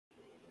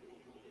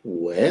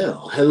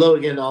Well, hello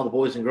again to all the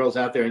boys and girls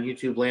out there in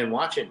YouTube land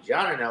watching.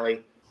 John and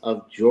Ellie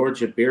of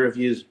Georgia Beer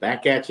Reviews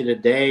back at you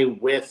today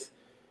with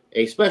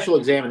a special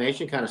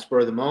examination, kind of spur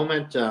of the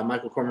moment.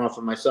 Michael Kormeroff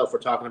and myself were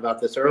talking about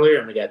this earlier,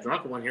 and we got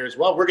Drunken One here as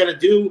well. We're going to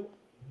do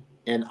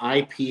an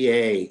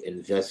IPA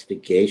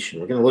investigation.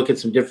 We're going to look at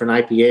some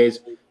different IPAs,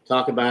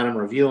 talk about them,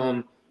 review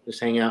them,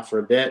 just hang out for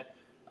a bit.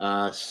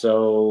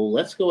 So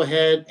let's go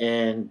ahead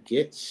and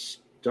get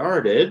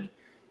started.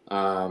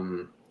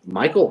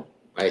 Michael.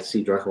 I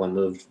see Drunken One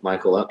moved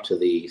Michael up to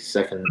the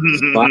second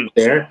spot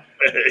there.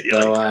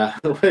 So,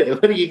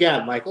 what do you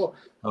got, Michael?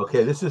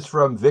 Okay, this is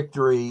from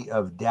Victory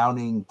of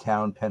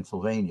Downingtown,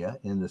 Pennsylvania,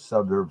 in the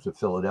suburbs of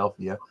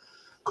Philadelphia,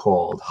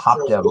 called Hop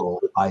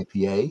Devil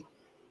IPA.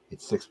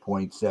 It's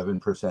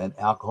 6.7%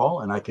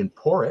 alcohol, and I can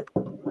pour it.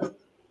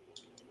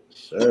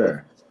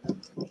 Sure.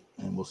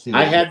 And we'll see.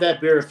 I had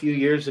that beer a few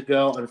years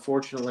ago.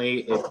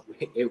 Unfortunately,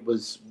 it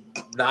was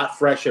not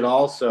fresh at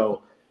all,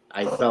 so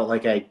I felt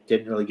like I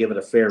didn't really give it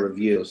a fair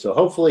review. So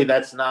hopefully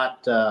that's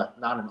not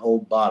an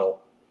old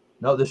bottle.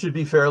 No, this should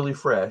be fairly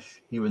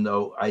fresh, even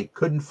though I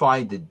couldn't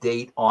find the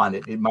date on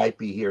it. It might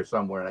be here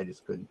somewhere, and I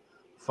just couldn't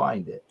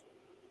find it.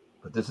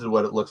 But this is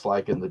what it looks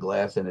like in the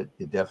glass, and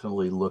it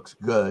definitely looks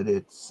good.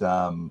 It's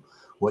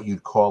what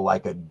you'd call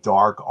like a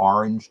dark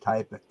orange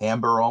type,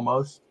 amber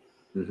almost.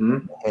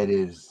 Mm-hmm. It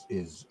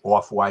is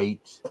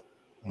off-white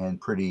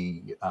and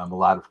pretty, a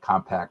lot of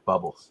compact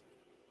bubble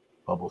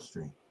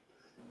stream.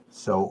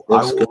 So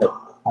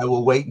I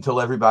will wait until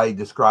everybody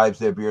describes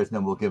their beers, and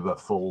then we'll give a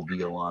full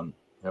deal on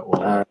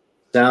it.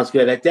 Sounds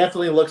good. It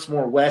definitely looks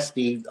more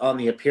westy on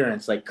the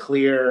appearance, like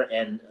clear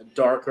and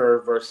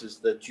darker versus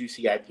the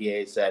juicy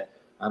IPAs that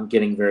I'm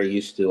getting very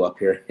used to up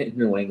here in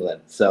New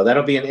England. So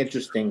that'll be an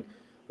interesting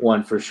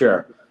one for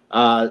sure.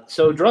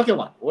 So Drunken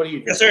One, what are you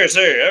doing? Yes,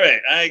 sir. All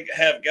right. I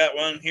have got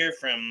one here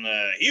from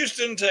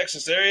Houston,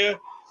 Texas area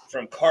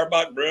from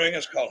Carbach Brewing.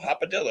 It's called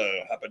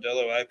Hopadillo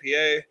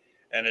IPA.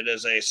 And it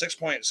is a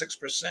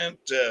 6.6%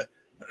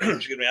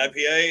 excuse me,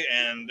 IPA,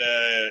 and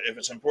if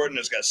it's important,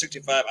 it's got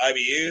 65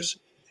 IBUs,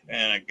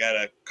 and I got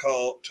a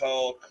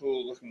tall,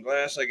 cool-looking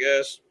glass, I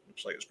guess.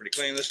 Looks like it's pretty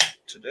clean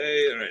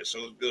today. All right, so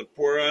let's go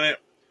pour on it.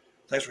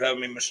 Thanks for having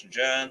me, Mr.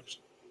 John.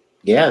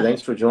 Yeah,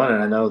 thanks for joining.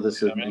 I know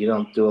you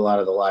don't do a lot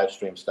of the live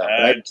stream stuff.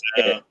 I'm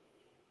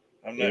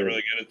not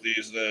really good at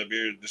these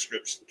beer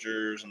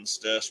descriptors and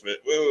stuff, but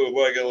whoa,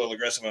 boy, I got a little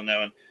aggressive on that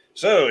one.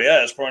 So,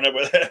 yeah, it's pouring up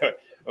with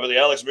over the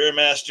Alex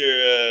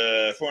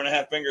Beermaster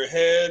 4.5 finger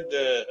head,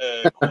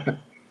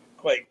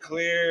 quite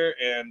clear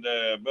and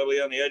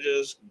bubbly on the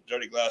edges.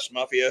 Dirty Glass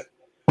Mafia.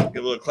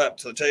 Give a little clap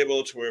to the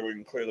table to where we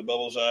can clear the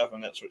bubbles off,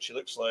 and that's what she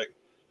looks like.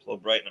 It's a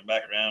little bright in the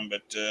background,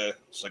 but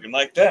it's looking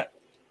like that.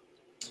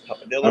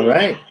 Hopadillo. All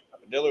right.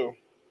 Hopadillo.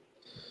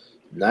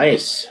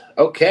 Nice.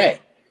 Okay.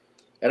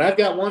 And I've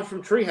got one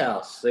from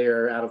Treehouse.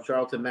 They're out of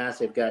Charlton, Mass.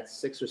 They've got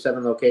 6 or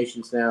 7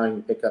 locations now you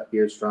can pick up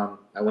beers from.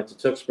 I went to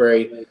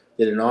Tewksbury,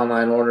 did an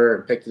online order,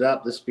 and picked it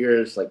up. This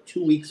beer is like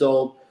 2 weeks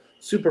old,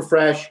 super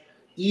fresh.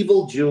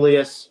 Evil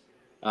Julius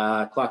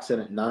clocks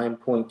in at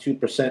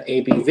 9.2%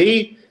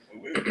 ABV.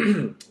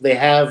 They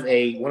have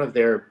one of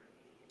their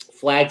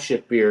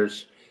flagship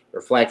beers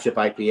or flagship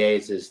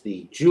IPAs is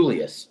the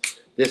Julius.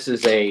 This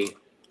is an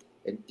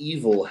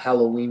evil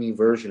Halloweeny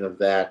version of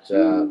that.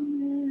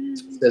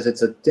 Says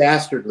it's a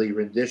dastardly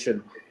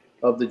rendition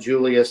of the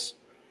Julius,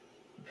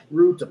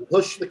 brewed to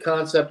push the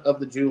concept of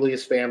the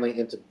Julius family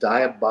into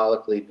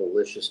diabolically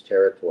delicious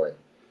territory.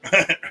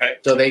 Right.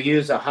 So they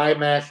use a high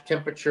mash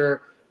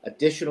temperature,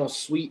 additional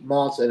sweet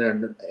malts, and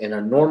an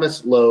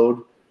enormous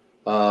load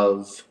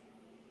of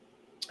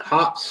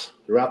hops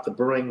throughout the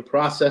brewing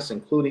process,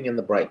 including in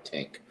the bright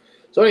tank.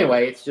 So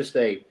anyway, it's just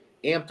a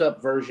amped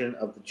up version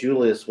of the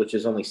Julius, which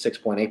is only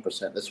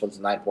 6.8%. This one's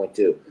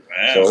 9.2.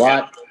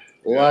 So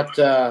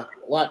a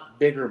lot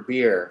bigger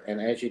beer, and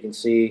as you can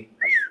see,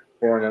 I'm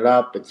pouring it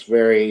up. It's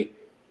very,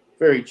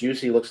 very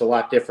juicy. Looks a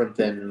lot different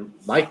than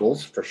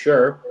Michael's for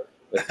sure.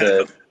 With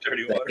the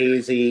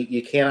hazy,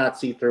 you cannot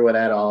see through it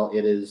at all.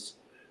 It is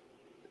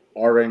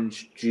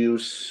orange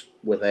juice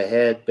with a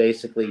head,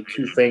 basically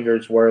 2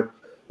 fingers worth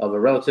of a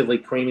relatively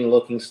creamy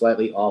looking,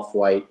 slightly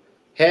off-white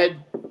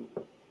head.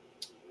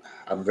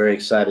 I'm very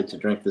excited to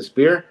drink this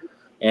beer.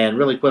 And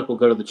really quick, we'll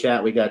go to the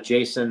chat. We got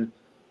Jason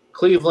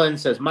Cleveland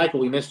says,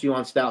 Michael, we missed you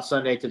on Stout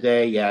Sunday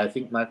today. Yeah, I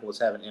think Michael was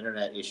having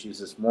internet issues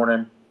this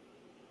morning.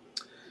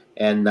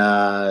 And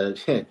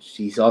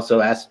she's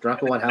also asked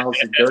Drunken One, how's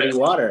the dirty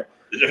water?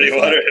 The dirty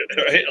water,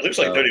 right? It looks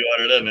like dirty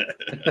water, doesn't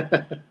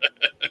it?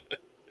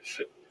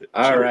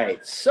 All right,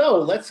 so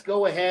let's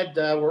go ahead.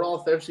 We're all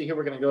thirsty here.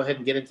 We're going to go ahead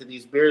and get into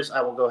these beers. I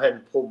will go ahead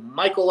and pull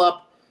Michael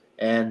up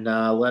and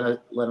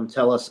let him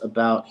tell us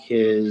about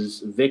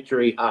his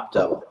Victory Hop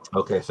Devil.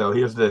 Okay, so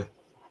here's the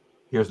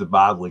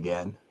bottle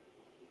again.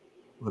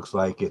 Looks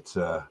like it's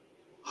a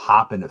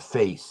hop in the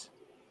face.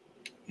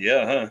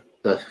 Yeah,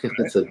 huh?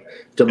 It's a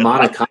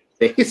demonic hop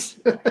face.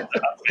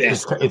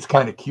 It's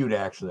kind of cute,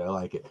 actually. I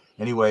like it.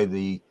 Anyway,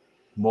 the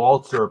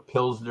malts are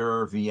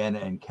Pilsner, Vienna,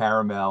 and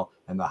caramel,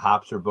 and the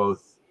hops are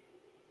both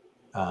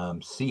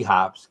C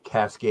hops,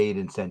 Cascade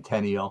and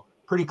Centennial.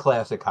 Pretty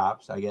classic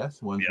hops, I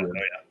guess, ones we're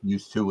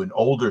used to in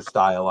older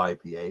style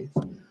IPAs.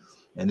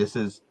 And this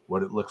is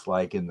what it looks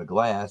like in the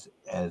glass.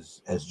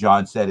 As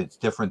John said, it's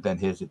different than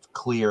his. It's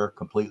clear,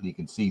 completely. You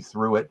can see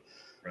through it.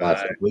 Right.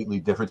 Completely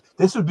different.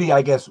 This would be,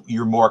 I guess,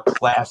 your more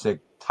classic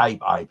type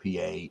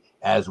IPA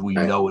as we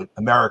know it,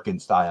 American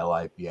style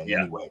IPA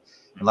anyway.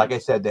 And like I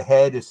said, the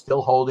head is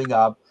still holding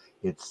up.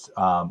 It's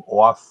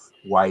off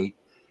white.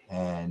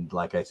 And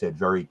like I said,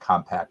 very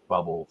compact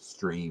bubble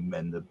stream.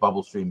 And the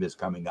bubble stream is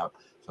coming up.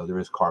 So there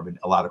is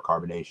a lot of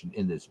carbonation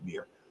in this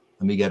beer.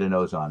 Let me get a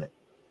nose on it.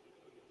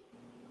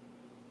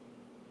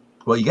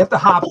 Well, you get the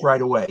hops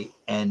right away,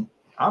 and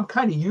I'm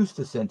kind of used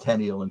to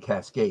Centennial and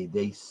Cascade.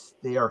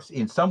 They are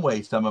in some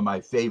ways some of my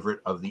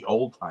favorite of the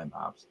old time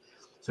hops.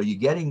 So you're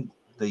getting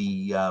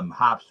the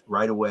hops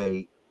right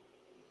away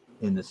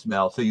in the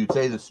smell. So you'd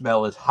say the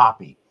smell is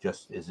hoppy,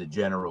 just as a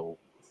general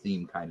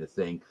theme kind of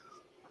thing.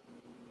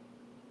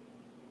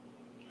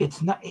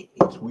 It's not.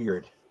 It's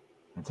weird,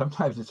 and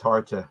sometimes it's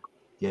hard to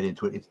get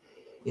into it.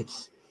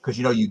 It's because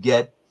you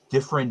get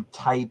different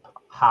type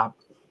hop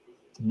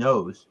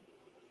nose.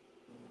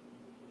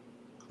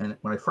 And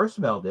when I first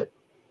smelled it,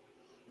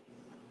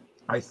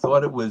 I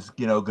thought it was,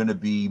 going to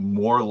be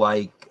more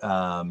like,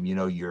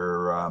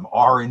 your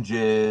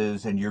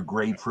oranges and your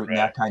grapefruit and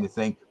that kind of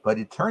thing. But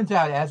it turns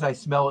out, as I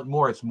smell it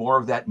more, it's more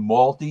of that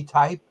malty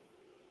type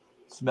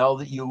smell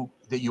that you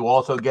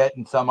also get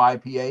in some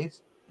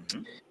IPAs.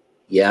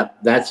 Yeah,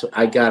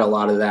 I got a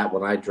lot of that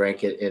when I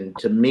drank it, and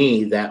to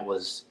me, that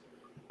was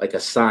like a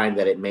sign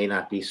that it may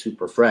not be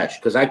super fresh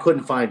because I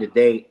couldn't find a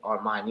date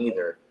on mine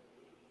either.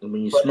 And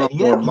when you smell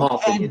more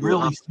malt, you can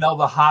really smell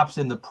the hops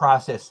in the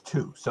process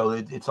too. So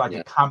it's like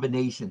a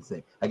combination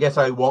thing. I guess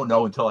I won't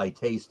know until I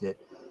taste it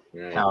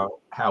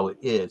how it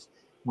is.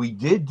 We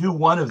did do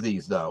one of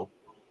these though.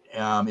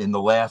 In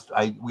the last,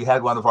 we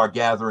had one of our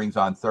gatherings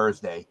on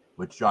Thursday,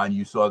 which John,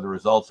 you saw the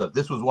results of.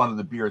 This was one of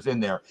the beers in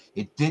there.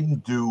 It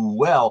didn't do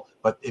well,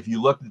 but if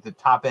you looked at the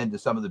top end of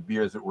some of the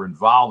beers that were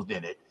involved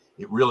in it,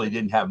 it really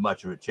didn't have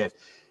much of a chance.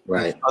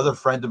 This other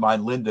friend of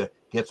mine, Linda,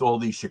 gets all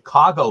these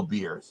Chicago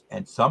beers,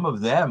 and some of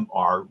them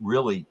are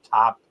really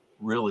top,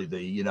 really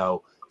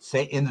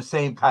in the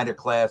same kind of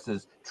class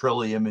as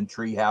Trillium and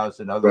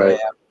Treehouse and other apps.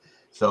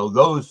 So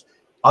those,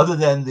 other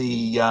than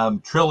the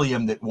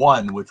Trillium that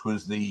won, which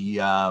was the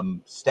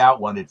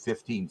stout one at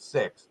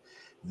 15.6,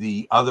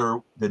 the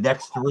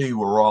next three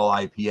were all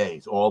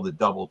IPAs, all the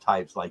double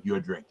types like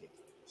you're drinking.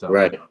 So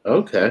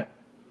okay.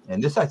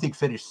 And this, I think,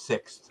 finished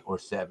 6th or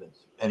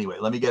 7th. Anyway,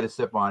 let me get a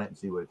sip on it and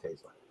see what it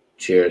tastes like.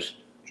 Cheers.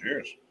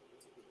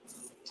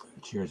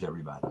 Cheers,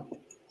 everybody.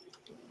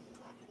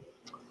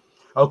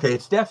 Okay,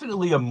 it's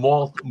definitely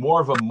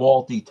more of a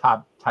malty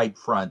type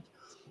front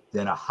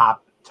than a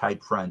hop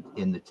type front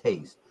in the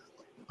taste,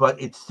 but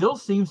it still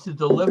seems to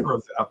deliver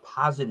a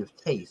positive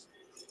taste.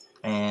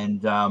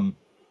 And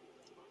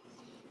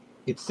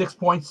it's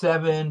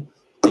 6.7.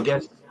 I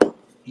guess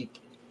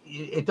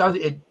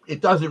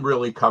it doesn't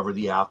really cover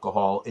the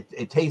alcohol.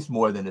 It tastes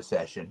more than a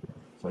session.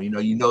 So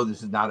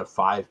this is not a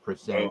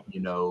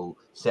 5%,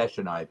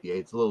 session IPA.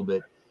 It's a little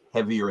bit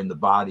heavier in the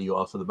body.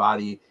 Also, the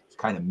body is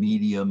kind of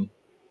medium,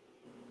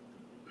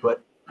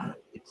 but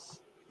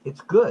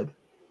it's good.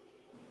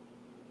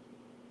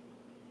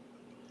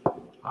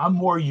 I'm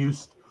more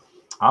used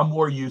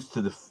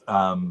to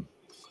the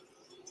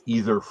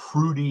either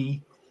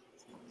fruity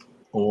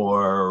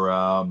or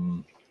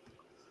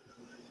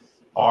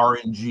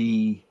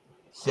orangey,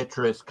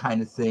 citrus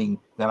kind of thing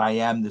than I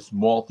am this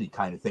malty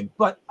kind of thing.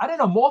 But I don't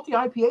know, malty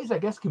IPAs I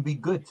guess can be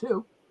good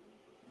too.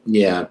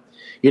 Yeah,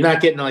 you're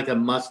not getting like a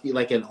musky,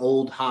 like an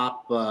old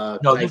hop.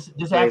 No, this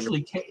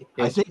actually.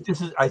 I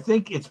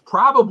think it's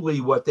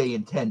probably what they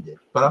intended,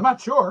 but I'm not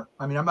sure.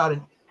 I mean, I'm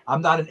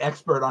not an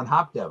expert on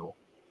Hop Devil,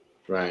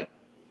 right?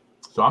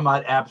 So I'm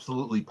not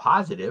absolutely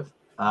positive.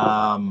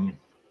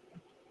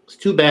 It's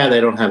too bad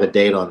they don't have a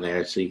date on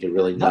there, so you can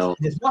really know.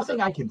 There's nothing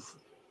I can.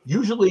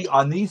 Usually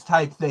on these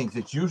type things,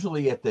 it's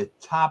usually at the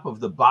top of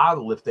the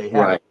bottle if they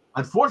have it.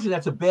 Unfortunately,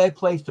 that's a bad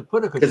place to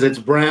put it because it's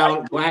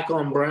brown, black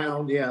on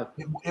brown. Yeah,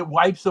 it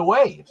wipes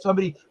away. If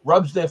somebody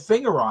rubs their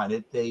finger on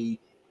it, they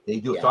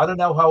do it. So I don't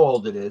know how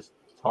old it is.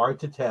 It's hard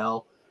to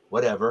tell.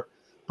 Whatever.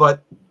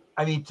 But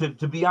I mean,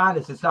 to be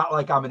honest, it's not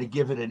like I'm going to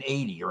give it an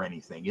 80 or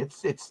anything.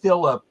 It's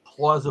still a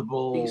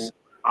plausible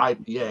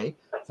IPA.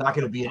 It's not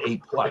going to be an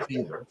 8+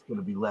 either. It's going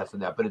to be less than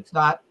that. But it's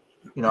not.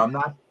 I'm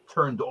not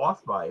turned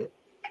off by it.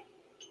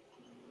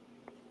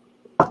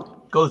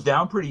 Goes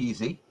down pretty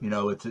easy.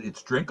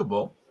 It's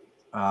drinkable.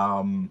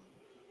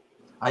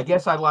 I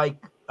guess I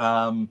like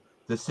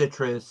the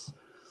citrus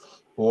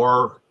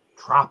or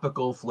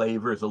tropical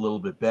flavors a little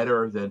bit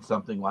better than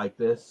something like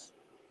this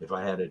if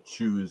I had to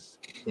choose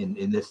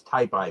in this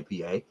type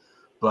IPA.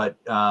 But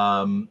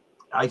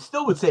I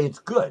still would say it's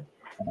good.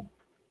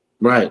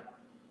 Right.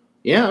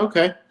 Yeah,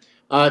 okay.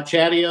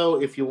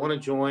 Chatio, if you want to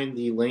join,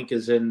 the link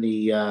is in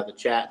the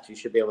chat. You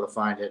should be able to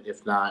find it.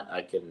 If not,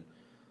 I can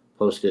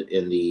post it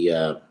in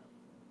the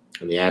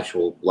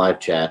actual live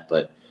chat.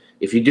 But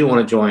if you do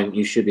want to join,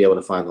 you should be able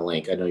to find the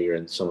link. I know you're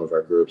in some of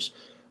our groups.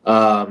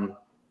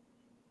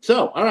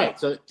 So, all right.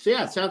 So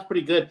yeah, it sounds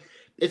pretty good.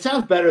 It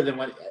sounds better than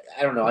what,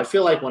 I don't know. I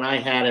feel like when I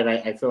had it,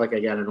 I feel like I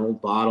got an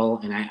old bottle,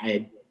 and I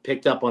had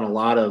picked up on a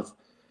lot of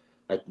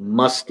like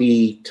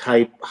musty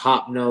type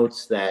hop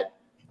notes that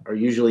are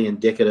usually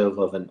indicative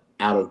of an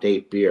out of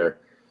date beer.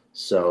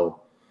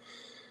 So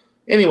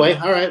anyway,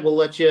 all right, we'll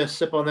let you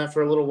sip on that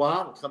for a little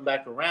while. We'll come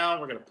back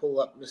around. We're going to pull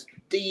up Mr.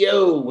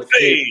 Dio with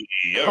his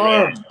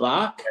carb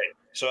box.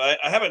 So I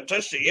haven't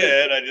touched it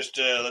yet. I just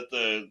let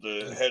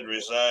the head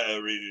reside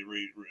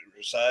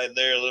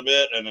there a little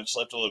bit, and it's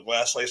left a little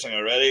glass lacing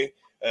already.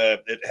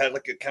 It had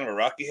like a kind of a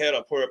rocky head.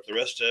 I'll pour up the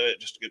rest of it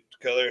just to get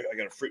the color. I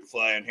got a fruit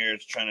fly in here.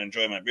 It's trying to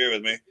enjoy my beer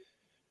with me.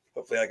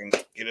 Hopefully I can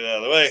get it out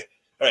of the way.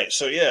 All right,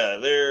 so yeah,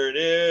 there it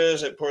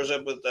is. It pours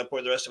up I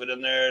poured the rest of it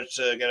in there. It's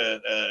got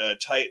a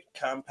tight,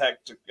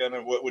 compact, kind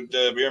of what would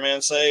Beer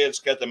Man say? It's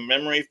got the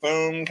memory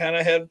foam kind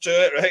of head to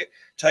it, right?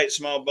 Tight,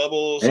 small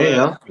bubbles. There you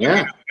go.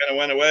 Yeah. Kind of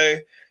went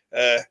away.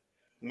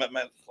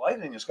 My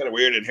lighting is kind of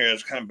weird in here.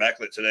 It's kind of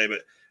backlit today,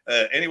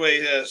 but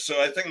anyway,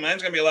 so I think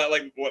mine's going to be a lot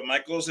like what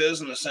Michael's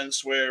is in the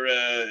sense where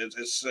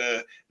it's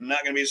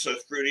not going to be so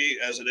fruity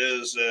as it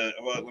is.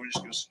 Well, let me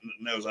just get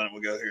a nose on it.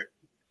 We'll go here.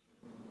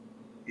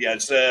 Yeah,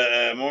 it's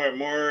more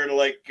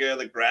like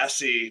the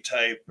grassy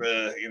type,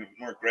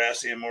 more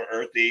grassy and more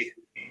earthy.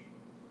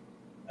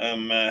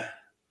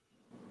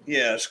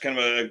 Yeah, it's kind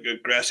of a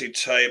grassy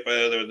type.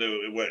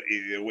 What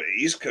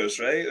East Coast,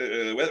 right?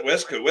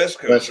 West Coast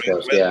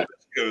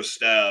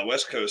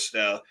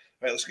style.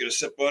 All right, let's get a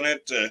sip on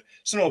it.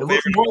 Some old it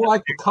looks more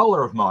like the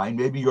color of mine.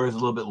 Maybe yours is a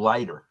little bit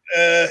lighter.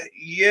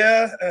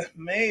 Yeah,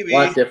 maybe. A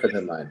lot different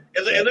than mine.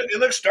 It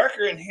looks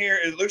darker in here.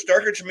 It looks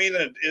darker to me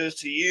than it is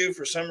to you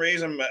for some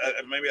reason.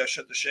 Maybe I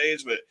shut the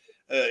shades, but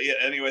yeah.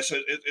 Anyway, so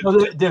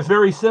they're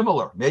very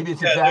similar. Maybe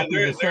it's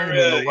exactly the same in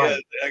the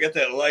light. Yeah, I got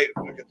that light.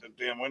 I got the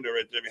damn window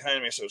right there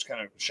behind me, so it's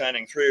kind of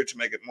shining through to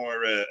make it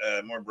more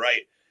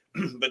bright.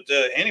 But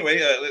anyway,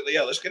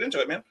 yeah, let's get into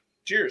it, man.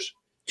 Cheers.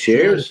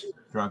 Cheers.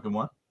 Drunken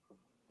one.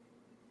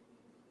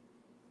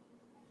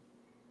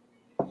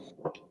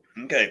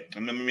 Okay,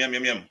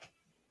 yum.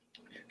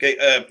 Okay,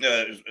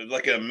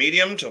 like a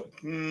medium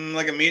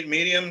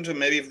to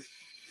maybe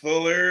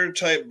fuller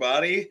type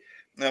body.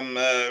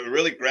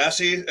 Really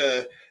grassy.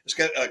 It's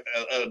got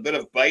a bit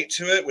of bite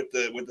to it with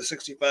the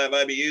 65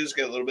 IBUs.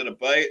 Got a little bit of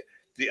bite.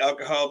 The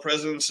alcohol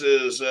presence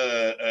is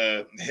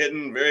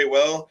hidden very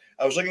well.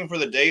 I was looking for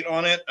the date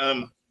on it.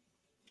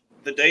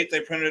 The date they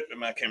printed,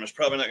 my camera's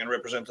probably not going to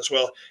represent this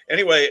well.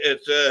 Anyway,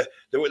 it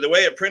the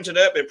way it printed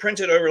up, it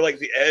printed over like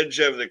the edge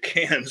of the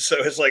can, so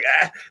it's like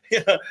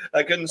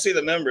I couldn't see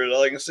the numbers.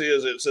 All I can see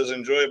is it says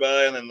 "enjoy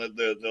by," and then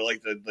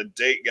the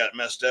date got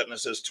messed up, and it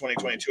says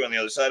 2022 on the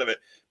other side of it.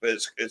 But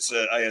it's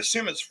I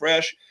assume it's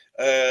fresh.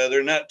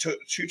 They're not too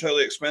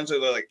totally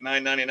expensive. They're like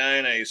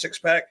 $9.99 a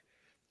 6-pack,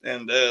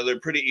 and they're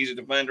pretty easy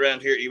to find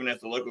around here, even at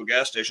the local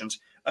gas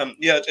stations.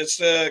 Yeah, it's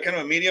kind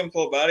of a medium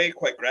full body,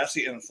 quite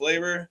grassy in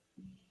flavor.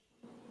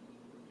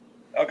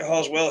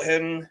 Alcohol is well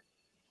hidden.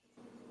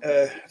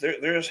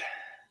 There's,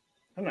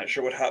 I'm not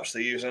sure what hops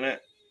they use in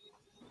it.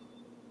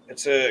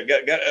 It's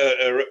got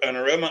an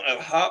aroma of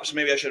hops.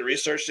 Maybe I should have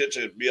researched it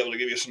to be able to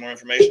give you some more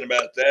information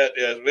about that.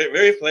 Yeah,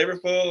 very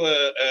flavorful.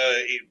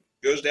 It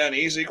goes down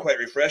easy, quite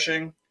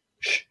refreshing.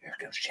 Shh, here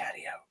comes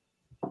Chatty out.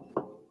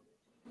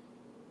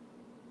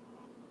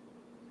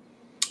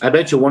 I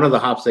bet you one of the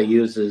hops they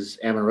use is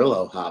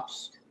Amarillo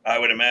hops. I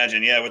would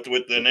imagine, yeah, with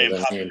the name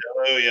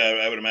Amarillo,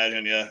 yeah, I would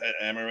imagine, yeah,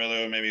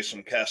 Amarillo, maybe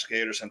some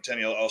Cascade or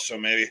Centennial, also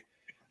maybe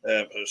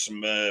some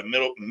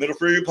middle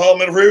fruit, Paul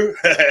middle fruit.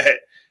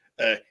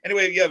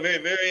 Anyway, yeah,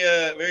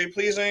 very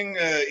pleasing,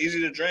 easy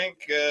to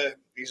drink,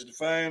 easy to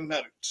find,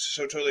 not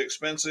so totally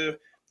expensive,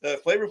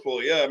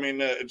 flavorful. Yeah, I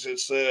mean,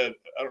 it's I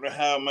don't know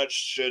how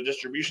much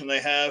distribution they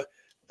have.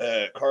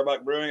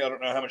 Carbach Brewing, I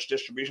don't know how much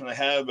distribution they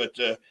have, but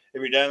if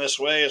you're down this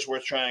way, it's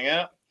worth trying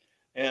out.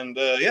 And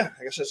yeah,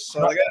 I guess that's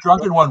all I got.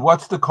 Drunken one,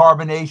 what's the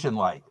carbonation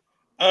like?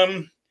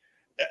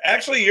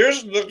 Actually,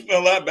 yours looked a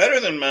lot better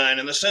than mine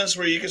in the sense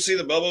where you can see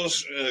the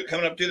bubbles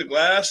coming up through the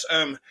glass.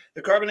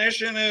 The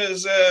carbonation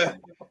is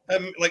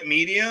like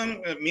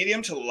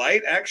medium to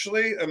light.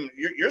 Actually,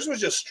 yours was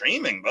just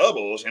streaming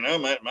bubbles. You know,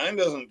 mine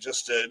doesn't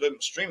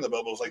stream the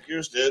bubbles like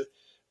yours did.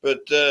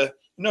 But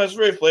no, it's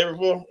very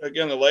flavorful.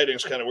 Again, the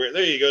lighting's kind of weird.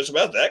 There you go. It's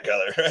about that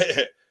color,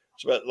 right?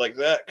 It's about like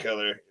that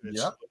color.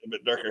 It's a little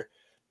bit darker.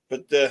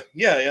 But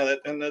yeah,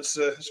 that's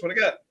what I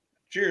got.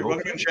 Cheers.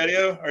 Welcome in,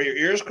 Chatty-O. Are your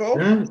ears cold?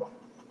 You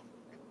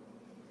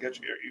got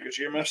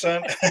your ear muffs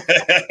on?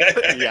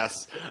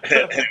 Yes.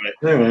 Anyway.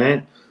 All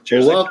right.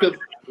 Cheers. Well,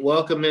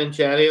 welcome in,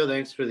 Chatty-O.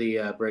 Thanks for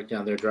the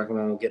breakdown there, Drunken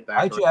One. We'll get back.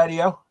 Hi,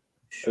 Chatty-O.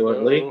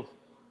 Shortly. Hello.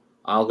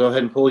 I'll go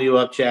ahead and pull you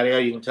up, Chatty-O.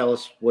 You can tell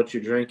us what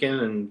you're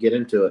drinking and get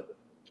into it.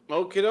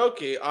 Okie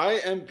dokie. I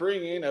am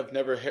bringing. I've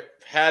never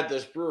had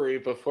this brewery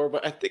before,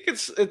 but I think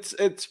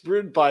it's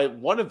brewed by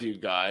one of you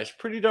guys.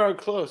 Pretty darn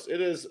close. It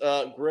is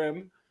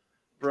Grimm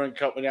Brewing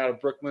Company out of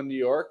Brooklyn, New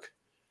York.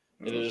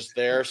 It is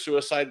their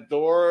Suicide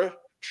Door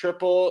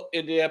Triple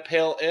India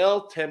Pale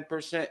Ale, 10%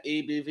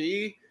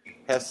 ABV.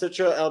 Has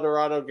Citra,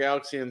 Eldorado,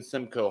 Galaxy, and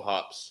Simcoe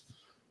hops.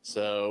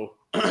 So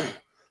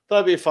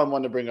that'd be a fun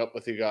one to bring up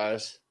with you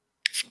guys.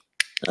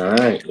 All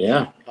right,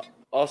 yeah.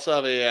 Also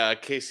have a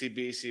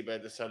KCBC, but I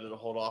decided to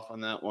hold off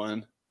on that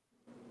one.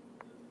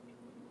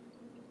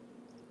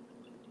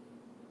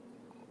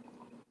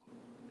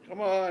 Come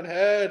on,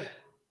 head.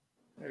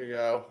 There you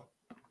go.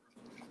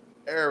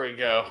 There we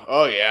go.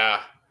 Oh,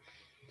 yeah.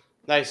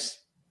 Nice.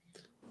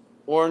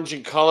 Orange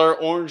in color,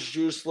 orange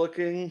juice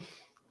looking.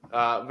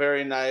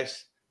 Very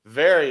nice.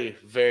 Very,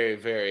 very,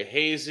 very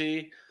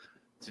hazy.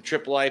 It's a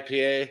triple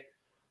IPA.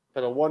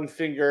 Got a one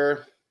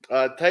finger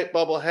tight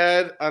bubble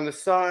head on the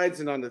sides,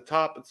 and on the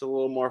top it's a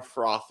little more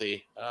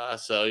frothy.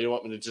 So you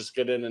want me to just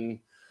get in and...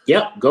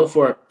 Yep, go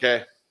for it.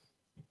 Okay.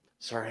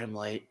 Sorry I'm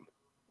late.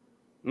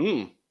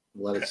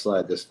 Let it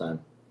slide this time.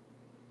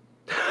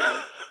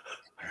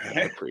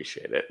 I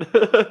appreciate it.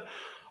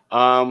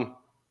 Trying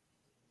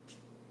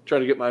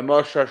to get my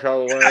mustache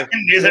out of the way. I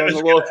knew that was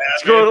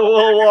It's going a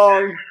little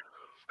long.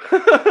 I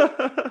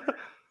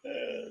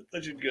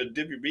thought you'd go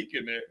dip your beak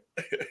in there.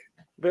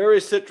 Very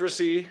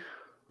citrusy.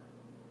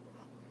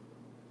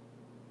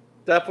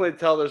 Definitely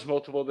tell there's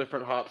multiple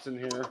different hops in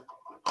here.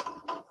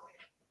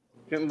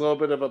 Getting a little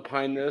bit of a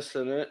pineness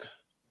in it.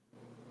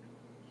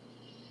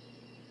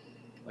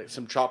 Like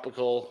some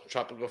tropical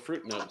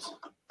fruit notes.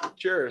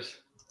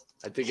 Cheers.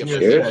 I think I'm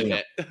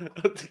Cheers.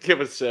 it.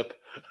 Give a sip.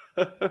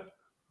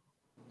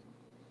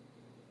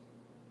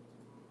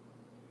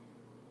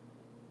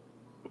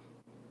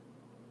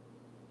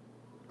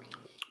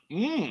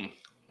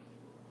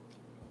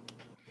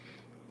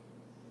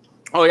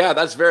 Oh yeah,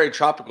 that's very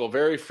tropical,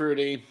 very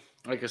fruity.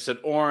 Like I said,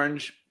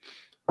 orange.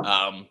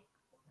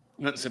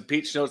 Some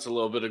peach notes, a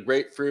little bit of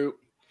grapefruit.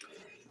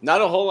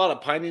 Not a whole lot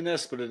of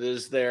pininess, but it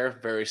is there.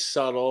 Very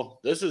subtle.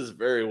 This is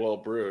very well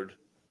brewed.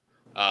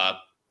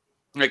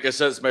 Like I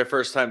said, it's my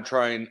first time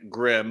trying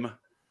Grim,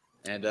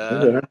 and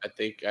I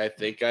think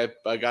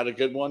I got a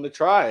good one to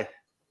try.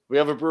 We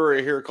have a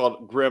brewery here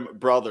called Grim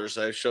Brothers.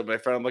 I showed my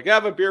friend. I'm like, I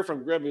have a beer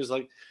from Grim. He's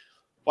like,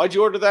 why'd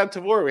you order that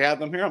in Tavor? We have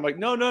them here. I'm like,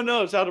 no,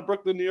 it's out of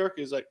Brooklyn, New York.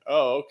 He's like,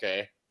 oh,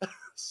 okay.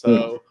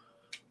 So,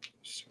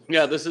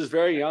 yeah, this is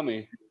very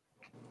yummy.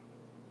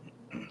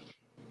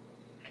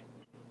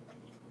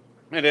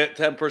 And at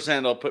 10%,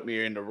 it'll put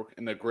me in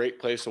a great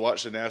place to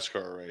watch the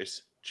NASCAR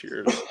race.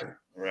 Cheers.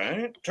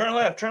 Right? Turn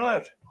left.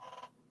 All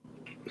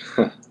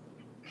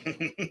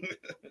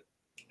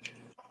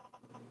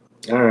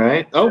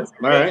right. Oh, all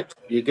right.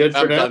 You good for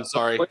I'm now? done.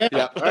 Sorry. Oh, yeah.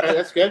 Yep. All right,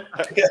 that's good.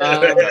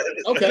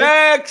 Okay.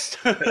 Next.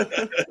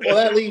 Well,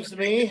 that leaves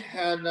me,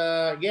 and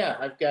yeah,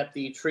 I've got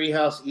the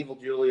Treehouse Evil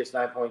Julius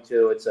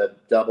 9.2. It's a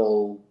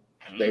double.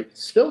 They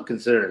still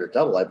consider it a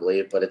double, I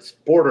believe, but it's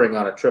bordering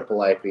on a triple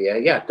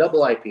IPA. Yeah,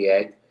 double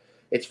IPA.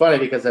 It's funny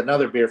because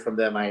another beer from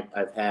them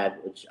I've had,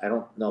 which I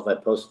don't know if I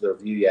posted the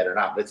review yet or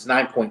not, but it's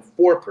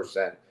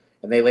 9.4%,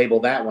 and they label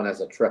that one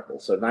as a triple.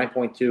 So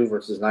 9.2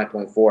 versus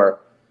 9.4,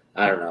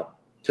 I don't know.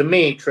 To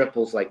me,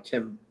 triple's like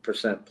 10%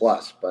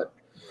 plus, but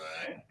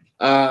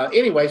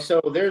anyway,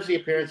 so there's the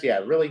appearance. Yeah,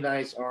 really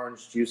nice,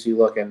 orange, juicy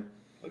looking.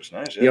 Looks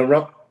nice.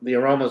 Yeah. The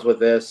aromas with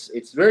this,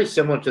 it's very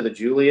similar to the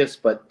Julius,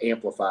 but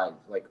amplified,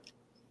 like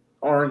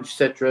orange,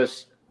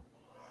 citrus,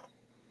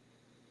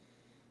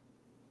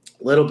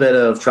 a little bit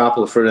of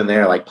tropical fruit in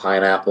there, like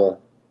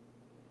pineapple,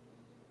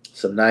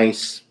 some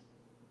nice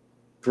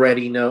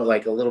bready note,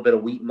 like a little bit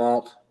of wheat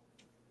malt,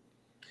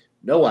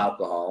 no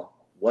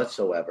alcohol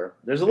whatsoever.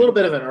 There's a little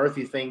bit of an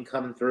earthy thing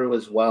coming through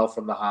as well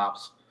from the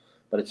hops,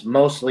 but it's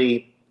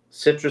mostly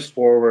citrus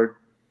forward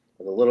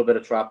with a little bit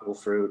of tropical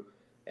fruit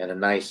and a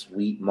nice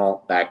wheat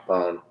malt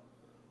backbone.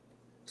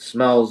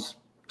 Smells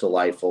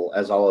delightful,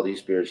 as all of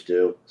these beers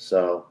do.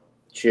 So,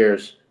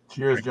 cheers.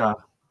 Cheers, John.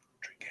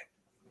 Drink it.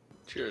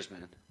 Cheers,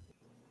 man.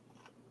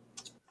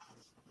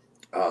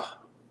 Oh,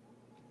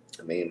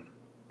 I mean,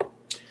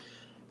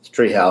 it's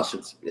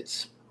Treehouse.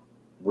 It's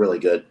really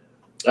good.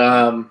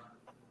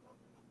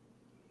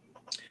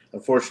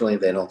 Unfortunately,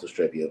 they don't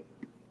distribute.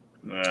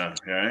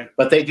 Okay.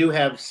 But they do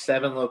have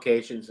 7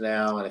 locations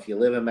now, and if you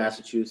live in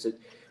Massachusetts,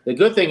 the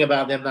good thing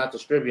about them not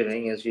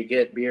distributing is you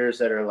get beers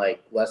that are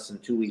like less than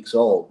 2 weeks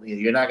old.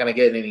 You're not going to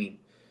get any.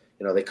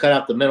 They cut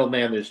out the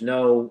middleman. There's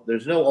no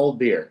old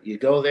beer. You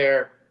go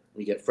there,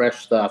 you get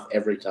fresh stuff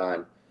every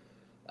time.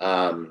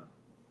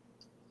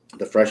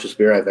 The freshest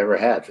beer I've ever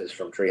had is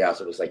from Treehouse.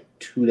 It was like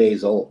 2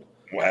 days old.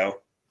 Wow.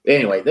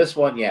 Anyway, this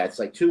one, yeah, it's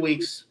like 2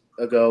 weeks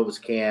ago. It was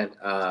canned.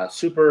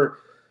 Super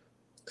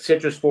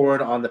citrus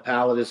forward on the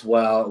palate as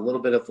well. A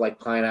little bit of like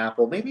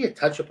pineapple, maybe a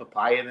touch of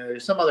papaya in there.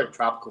 There's some other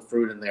tropical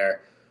fruit in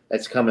there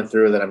that's coming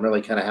through that I'm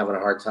really kind of having a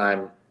hard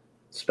time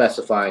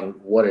specifying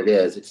what it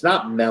is. It's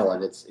not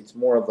melon. It's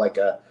more of like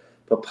a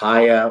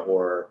papaya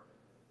or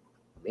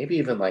maybe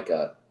even like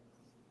a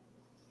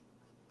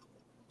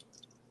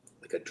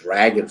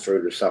dragon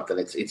fruit or something.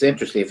 It's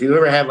interesting. If you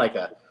ever had like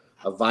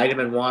a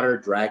vitamin water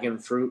dragon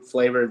fruit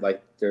flavored,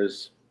 like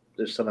there's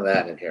some of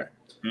that in here.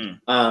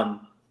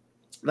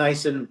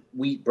 Nice and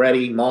wheat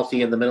bready,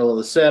 malty in the middle of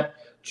the sip.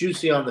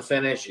 juicy on the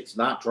finish. It's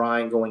not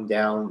drying going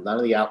down. None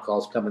of the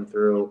alcohol's coming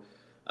through.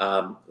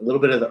 A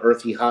little bit of the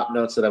earthy hop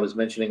notes that I was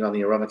mentioning on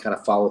the aroma kind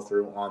of follow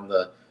through on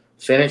the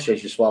finish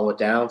as you swallow it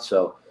down.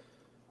 So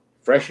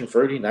fresh and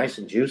fruity, nice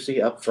and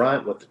juicy up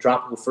front with the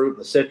tropical fruit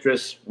and the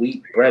citrus,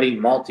 wheat, bready,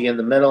 malty in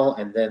the middle,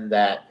 and then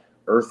that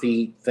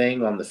earthy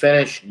thing on the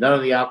finish. None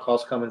of the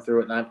alcohol's coming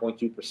through at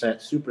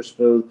 9.2%. Super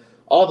smooth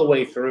all the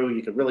way through.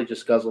 You could really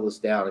just guzzle this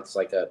down. It's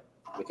like a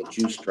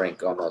juice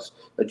drink almost,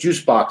 a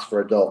juice box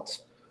for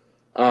adults.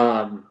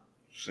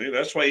 See,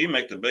 that's why you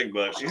make the big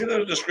bucks. You hear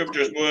those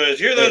descriptors, boys?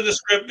 You hear those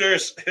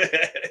descriptors?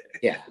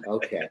 Yeah,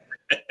 okay.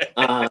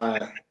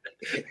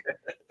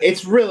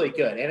 It's really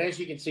good. And as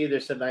you can see,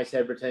 there's some nice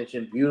head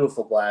retention,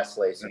 beautiful glass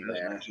lace in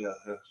there. Nice. Yeah,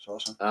 it's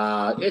awesome.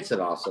 It's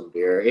an awesome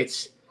beer.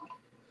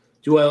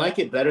 Do I like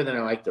it better than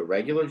I like the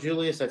regular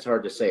Julius? That's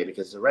hard to say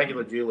because the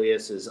regular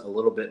Julius is a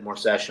little bit more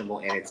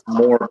sessionable and it's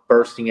more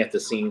bursting at the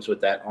seams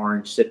with that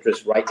orange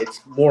citrus, right?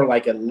 It's more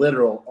like a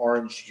literal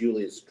orange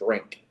Julius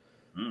drink.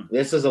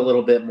 This is a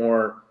little bit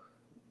more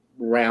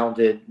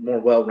rounded, more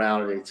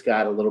well-rounded. It's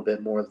got a little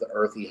bit more of the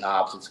earthy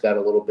hops. It's got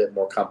a little bit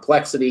more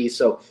complexity.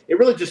 So it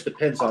really just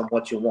depends on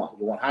what you want.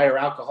 You want higher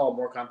alcohol,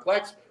 more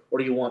complex, or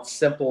do you want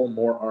simple,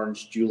 more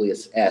orange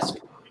Julius-esque?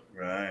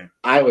 Right.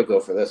 I would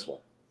go for this one,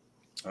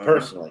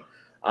 personally.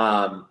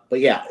 But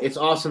yeah, it's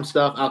awesome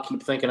stuff. I'll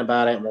keep thinking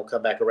about it, and we'll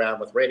come back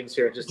around with ratings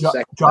here in just a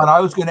second. John, I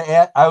was going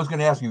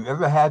to ask you,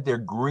 ever had their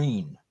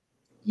green?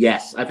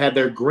 Yes, I've had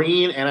their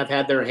green and I've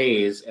had their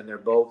haze, and they're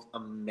both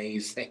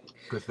amazing.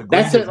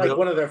 That's like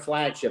one of their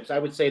flagships. I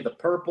would say the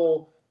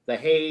purple, the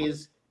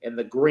haze, and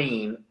the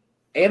green,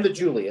 and the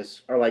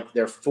Julius are like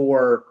their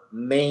four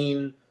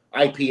main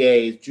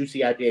IPAs,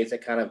 juicy IPAs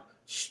that kind of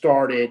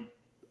started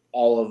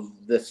all of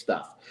this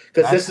stuff.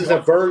 Because this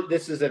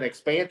is an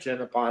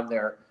expansion upon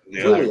their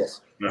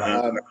Julius.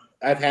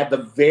 I've had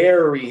the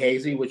very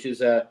hazy, which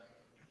is a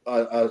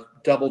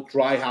double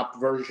dry hop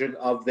version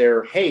of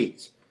their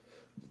haze.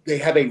 They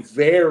have a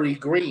very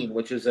green,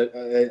 which is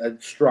a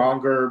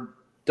stronger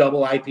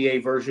double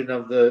IPA version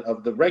of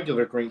the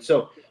regular green.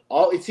 So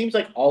it seems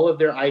like all of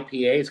their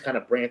IPAs kind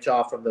of branch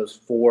off from those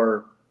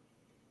four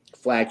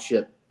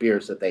flagship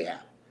beers that they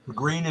have. The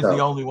green is the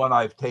only one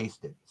I've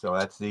tasted, so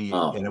that's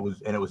and it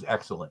was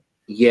excellent.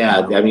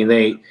 Yeah, I mean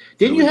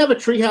didn't you have a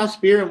Treehouse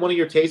beer in one of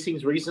your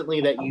tastings recently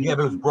that you? Yeah,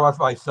 but it was brought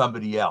by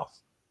somebody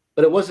else.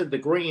 But it wasn't the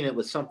green; it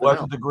was something. It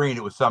wasn't the green;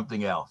 it was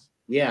something else.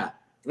 Yeah.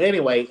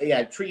 Anyway,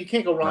 yeah, you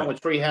can't go wrong with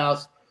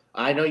Treehouse.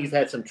 I know you've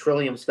had some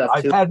Trillium stuff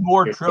too. I've had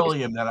more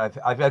Trillium than I've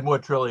had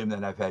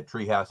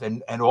Treehouse,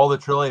 and all the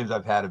Trilliums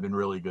I've had have been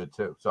really good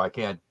too. So I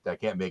can't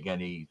make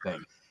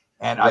anything.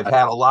 And I've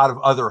had a lot of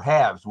other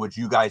halves, which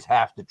you guys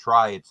have to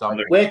try at some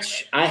point.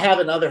 Which I have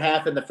another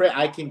half in the fridge.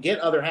 I can get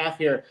other half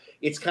here.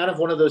 It's kind of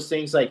one of those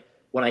things like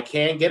when I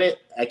can get it,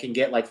 I can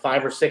get like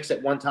 5 or 6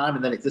 at one time,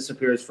 and then it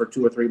disappears for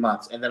 2 or 3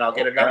 months, and then I'll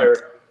get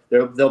another.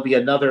 There'll be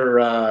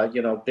another,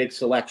 big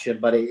selection,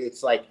 but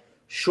it's like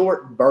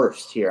short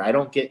burst here. I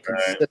don't get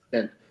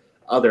consistent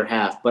other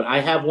half, but I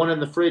have one in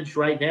the fridge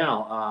right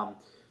now.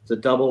 It's a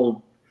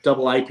double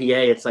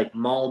IPA. It's like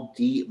Moldava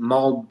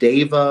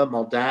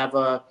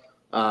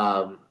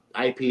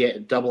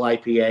IPA, double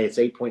IPA. It's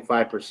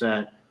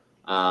 8.5%.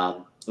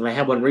 And I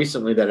had one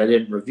recently that I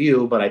didn't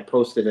review, but I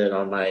posted it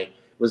on it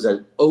was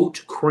an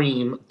oat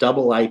cream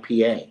double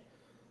IPA.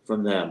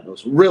 From them. It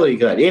was really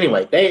good.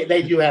 Anyway,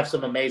 they do have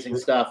some amazing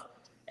stuff.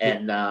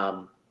 And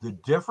the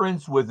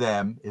difference with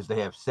them is they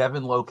have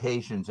 7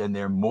 locations, and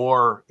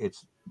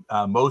it's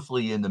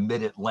mostly in the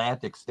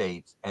mid-Atlantic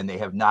states, and they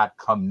have not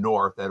come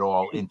north at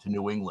all into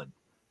New England.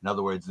 In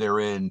other words, they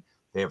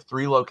have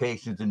 3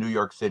 locations in New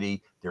York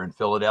City. They're in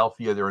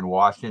Philadelphia. They're in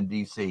Washington,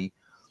 D.C.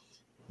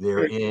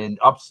 They're in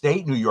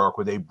upstate New York,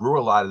 where they brew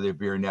a lot of their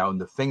beer now in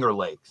the Finger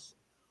Lakes.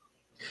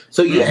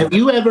 So have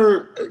you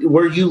ever,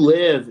 where you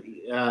live,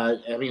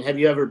 have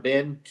you ever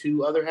been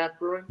to Other Half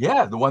Brewing?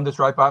 Yeah, the one that's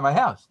right by my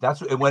house. That's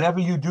whenever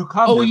you do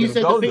come. Oh, you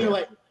said the Finger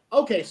Lake.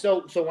 Okay,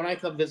 so when I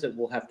come visit,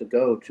 we'll have to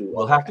go to.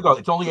 We'll have to go.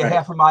 It's only a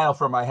half a mile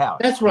from my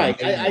house. That's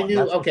right. I knew.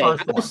 Okay, I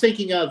was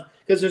thinking of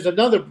because there's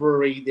another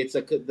brewery. It's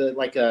a 3.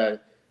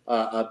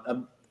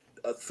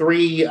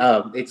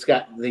 It's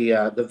got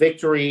the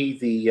Victory,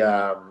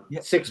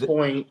 the 6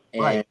 Point,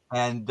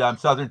 and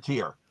Southern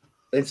Tier.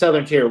 In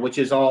Southern Tier, which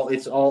is all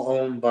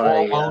owned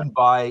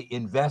by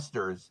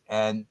investors,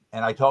 and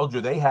I told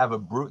you they have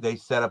they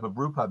set up a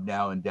brew pub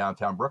now in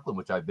downtown Brooklyn,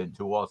 which I've been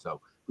to also.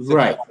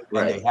 Right.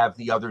 And they have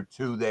the other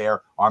 2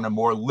 there on a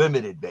more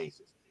limited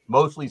basis,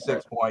 mostly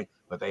 6 Point,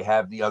 but they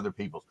have the other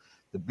people's.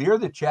 The beer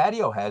that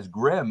Chatio has,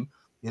 Grimm,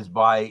 is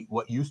by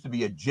what used to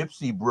be a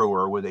gypsy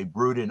brewer, where they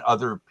brewed in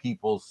other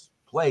people's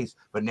place,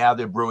 but now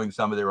they're brewing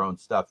some of their own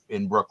stuff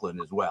in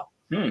Brooklyn as well.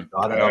 So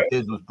I don't know if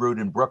his was brewed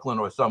in Brooklyn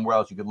or somewhere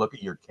else. You could look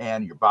at your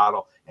can, your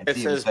bottle, and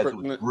see if it says it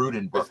was brewed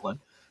in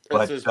Brooklyn.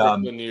 It says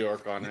Brooklyn, New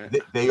York on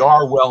it. They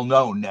are well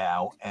known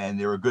now, and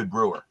they're a good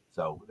brewer.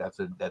 So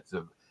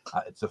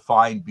it's a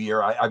fine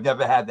beer. I've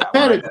never had that. I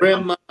had a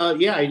Grimm.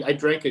 I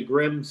drank a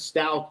Grimm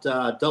Stout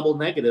double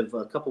negative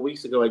a couple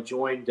weeks ago. I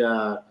joined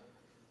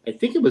I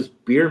think it was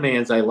Beer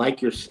Man's I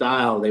Like Your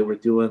Style. They were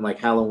doing like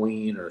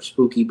Halloween or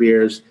spooky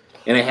beers,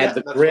 and it had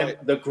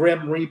the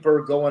Grim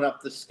Reaper going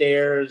up the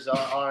stairs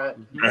on it.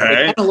 It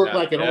kind of looked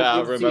like an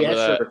old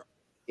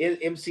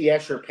MC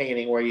Escher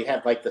painting where you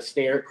had like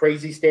the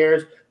crazy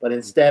stairs, but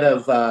instead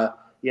of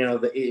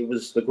it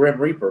was the Grim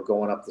Reaper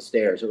going up the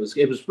stairs. It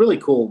was really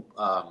cool,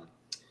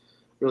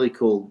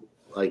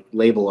 like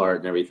label art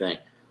and everything.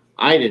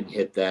 I didn't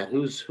hit that.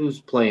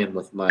 Who's playing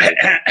with my?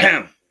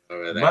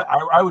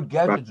 I would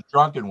guess it's a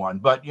drunken one,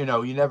 but you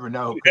never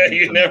know.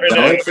 You never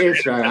know.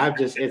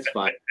 It's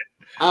fine.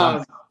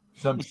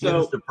 Some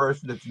sinister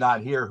person that's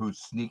not here who's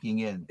sneaking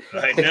in.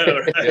 I know.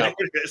 Right?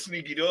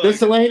 Sneaky dog.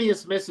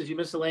 Miscellaneous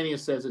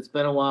Miscellaneous says it's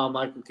been a while.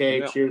 Michael K.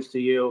 Yep. Cheers to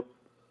you.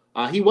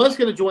 He was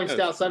going to join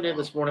Stout Sunday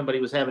this morning, but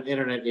he was having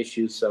internet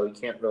issues, so he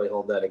can't really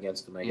hold that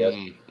against him, I guess.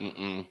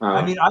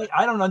 I mean,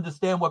 I don't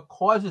understand what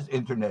causes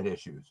internet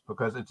issues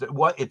because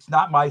it's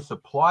not my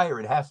supplier.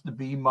 It has to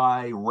be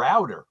my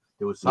router.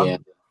 There was some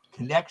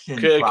connection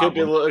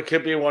problem. It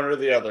could be one or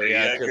the other.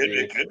 Yeah,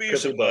 it could be a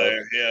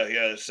supplier. Yeah.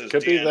 It says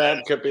could be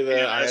that. Could be the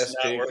DNS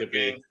ISP. Could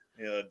be.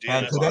 Yeah,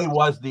 and today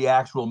was the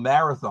actual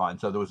marathon,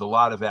 so there was a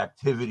lot of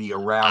activity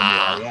around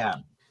where I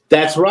am.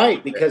 That's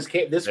right, because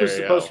this was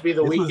supposed to be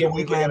the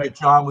weekend that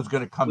John was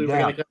going to come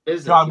down.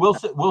 John,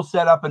 we'll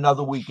set up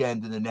another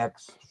weekend in the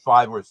next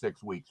 5 or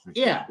 6 weeks.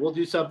 Yeah, we'll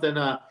do something.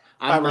 5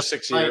 or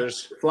 6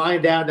 years.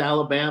 Flying down to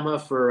Alabama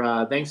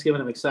for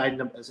Thanksgiving. I'm excited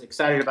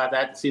about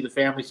that to see the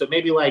family. So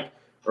maybe like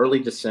early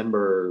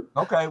December.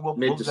 Okay, well,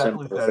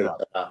 mid-December. We'll set it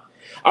up.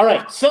 All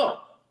right, so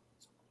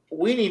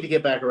we need to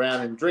get back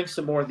around and drink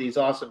some more of these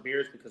awesome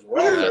beers because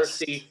we're all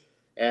thirsty.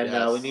 And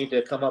we need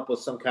to come up with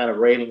some kind of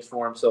ratings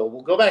for him. So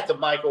we'll go back to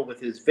Michael with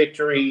his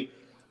Victory.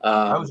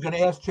 I was going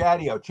to ask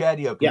Chadio.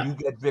 Chadio, can you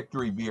get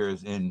Victory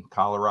beers in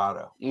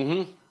Colorado?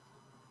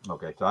 Mm-hmm.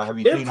 Okay, so have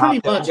you seen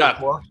Hop Devil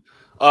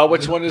before?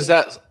 Which one is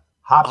that?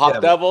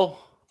 Hop Devil?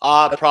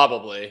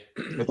 Probably.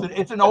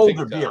 It's an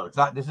older beer. It's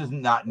not. This is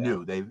not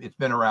new. It's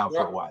been around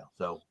for a while.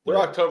 So their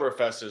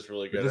Oktoberfest is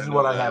really good. This is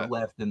what I have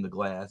left in the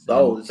glass.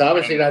 Oh, it's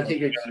obviously not. I think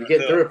you're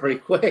getting through it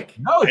pretty quick.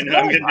 No, I'm getting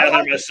down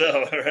there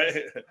myself. Right.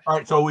 All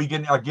right, so we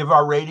can give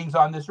our ratings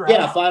on this, right?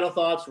 Yeah, final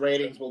thoughts,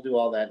 ratings. We'll do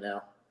all that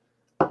now.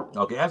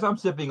 Okay, as I'm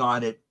sipping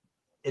on it,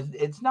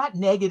 it's not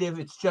negative.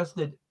 It's just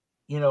that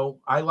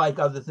I like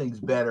other things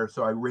better,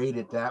 so I rate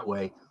it that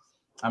way.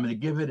 I'm going to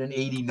give it an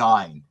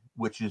 89.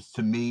 Which is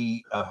to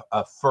me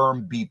a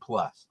firm B+.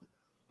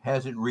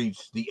 Hasn't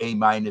reached the A-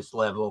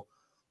 level.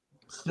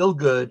 Still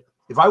good.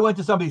 If I went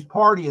to somebody's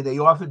party and they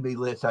offered me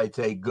this, I'd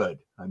say good.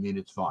 I mean,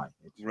 it's fine.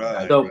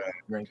 Right.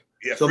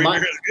 Yeah, so free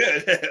beer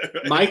is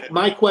good.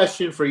 my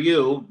question for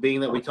you, being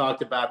that we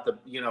talked about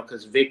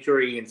because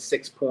Victory and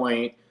 6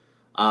 Point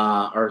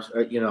are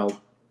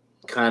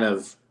kind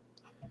of,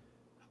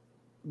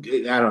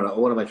 I don't know,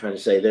 what am I trying to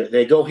say?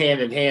 They go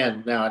hand in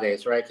hand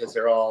nowadays, right? Because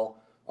they're all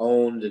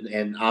owned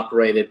and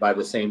operated by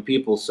the same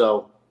people.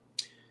 So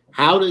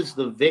how does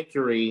the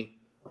Victory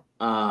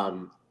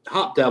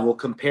Hop Devil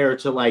compare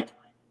to like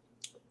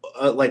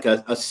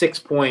a 6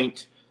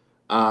 Point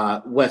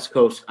West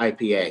Coast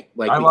IPA?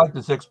 I like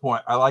the 6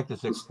 Point. I like the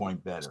 6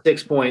 Point better.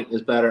 6 Point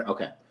is better.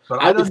 Okay.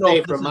 But I don't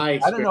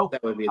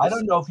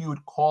know if you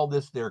would call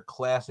this their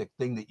classic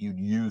thing that you'd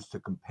use to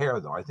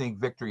compare, though. I think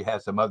Victory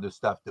has some other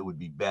stuff that would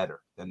be better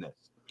than this.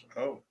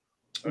 Oh.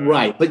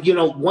 Right, but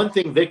one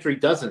thing Victory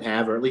doesn't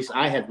have, or at least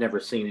I have never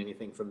seen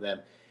anything from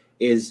them,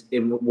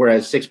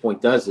 whereas 6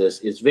 Point does this,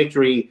 is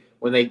Victory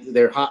when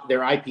their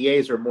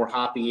IPAs are more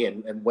hoppy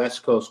and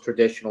West Coast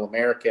traditional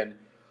American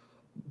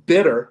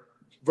bitter,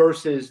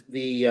 versus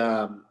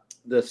the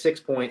 6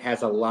 Point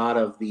has a lot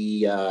of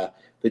the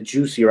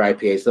juicier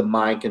IPAs, the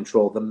Mind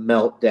Control, the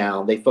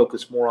Meltdown. They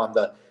focus more on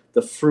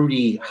the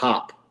fruity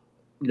hop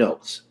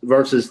notes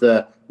versus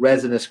the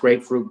resinous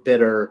grapefruit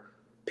bitter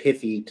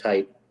pithy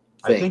type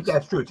things. I think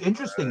that's true. It's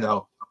interesting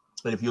though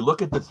that if you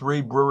look at the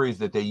 3 breweries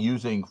that they're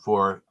using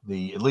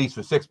at least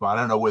for 6 Point, I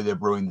don't know where they're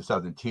brewing the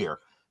Southern Tier,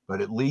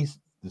 but at least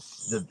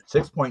the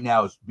 6 Point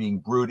now is being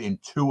brewed in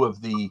 2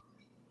 of the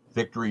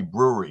Victory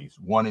breweries,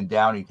 one in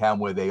Downingtown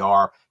where they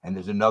are, and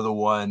there's another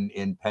one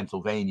in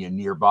Pennsylvania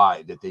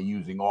nearby that they're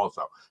using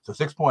also. So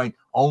 6 Point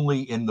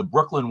only in the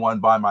Brooklyn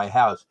one by my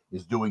house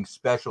is doing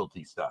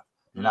specialty stuff.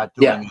 They're not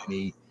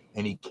doing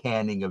any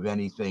canning of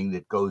anything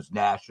that goes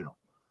national.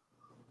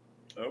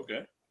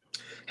 Okay.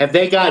 Have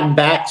they gotten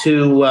back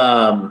to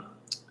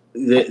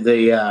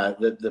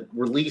the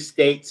release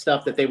date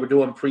stuff that they were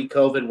doing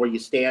pre-COVID, where you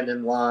stand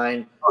in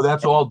line? Oh,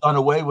 that's all done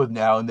away with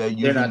now, and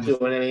they're not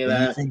doing any of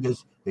that.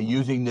 They're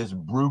using this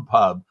brew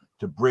pub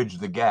to bridge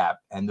the gap,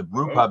 and the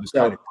brew pub is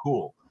kind of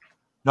cool.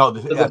 No,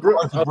 as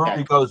far as the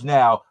brewery goes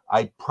now,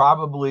 I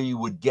probably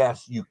would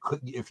guess you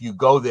could, if you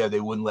go there, they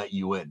wouldn't let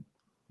you in.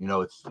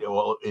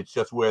 It's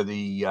just where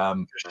the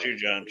just you,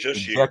 John,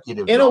 just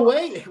executives in a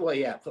way. Well,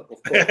 yeah, of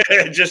course.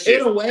 Just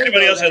in a way.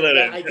 Everybody else let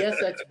in. I guess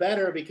that's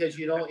better because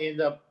you don't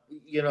end up,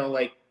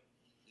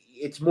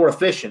 it's more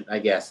efficient. I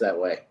guess that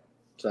way.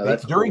 So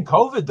that's during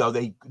COVID though.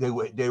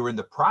 They were in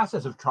the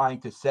process of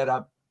trying to set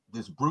up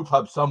this brew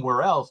pub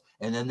somewhere else,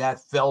 and then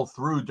that fell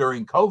through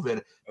during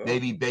COVID,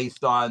 maybe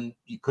based on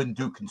you couldn't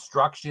do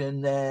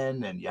construction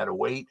then, and you had to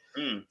wait.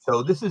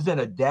 So this is in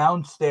a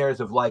downstairs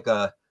of like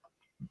a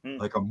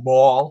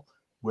mall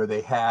where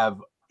they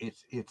have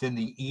it's in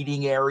the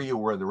eating area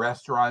where the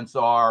restaurants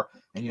are,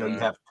 and you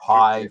have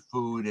Thai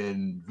food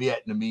and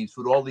Vietnamese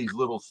food, all these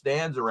little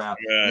stands around,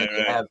 and then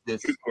they have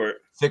this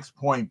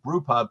 6-point brew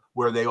pub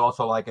where they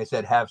also, like I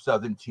said, have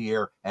Southern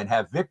Tier and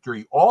have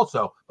Victory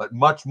also, but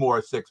much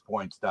more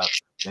 6-point stuff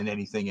than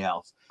anything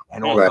else.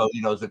 And also,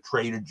 there's a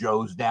Trader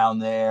Joe's down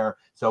there,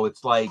 so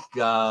it's like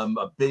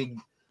a big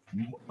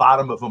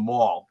bottom of a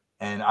mall.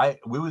 And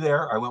we were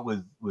there. I went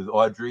with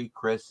Audrey,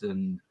 Chris,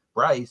 and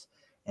Bryce,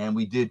 and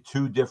we did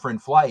 2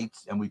 different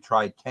flights, and we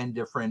tried 10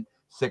 different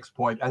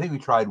 6-point. I think we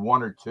tried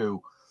 1 or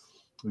 2.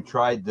 We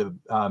tried the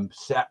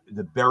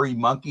Berry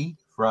Monkey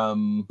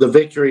from the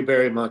Victory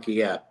Berry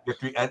Monkey,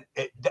 Victory, and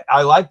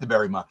I liked the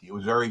Berry Monkey. It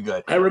was very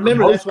good. I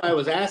remember that's why I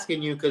was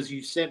asking you, because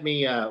you sent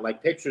me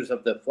like pictures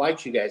of the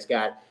flights you guys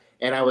got,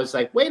 and I was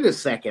like, wait a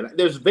second,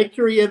 there's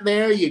Victory in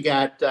there. You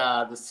got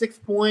the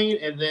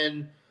 6-point, and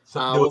then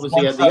what was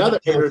the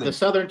other the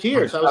Southern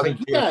Tier? So I was like,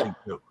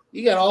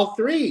 you got all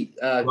 3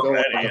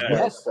 going.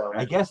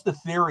 I guess the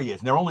theory is,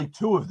 and there are only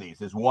 2 of these.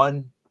 There's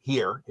one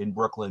here in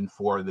Brooklyn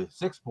for the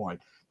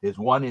 6-point. There's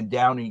one in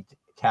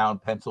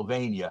Downingtown,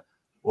 Pennsylvania,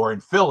 or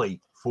in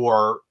Philly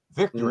for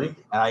Victory,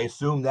 and I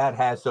assume that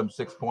has some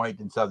 6-point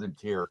and Southern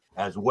Tier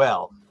as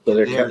well.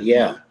 So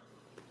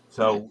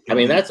So I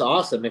mean, that's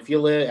awesome. If you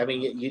live, I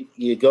mean,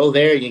 you go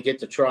there, you get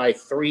to try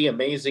 3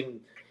 amazing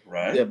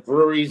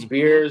breweries,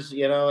 beers.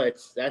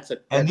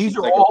 And these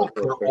are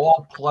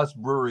all plus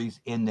breweries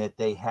in that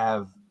they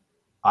have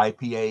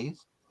IPAs,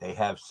 they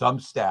have some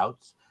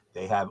stouts,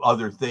 they have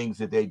other things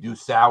that they do,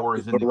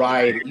 sours and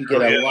variety. You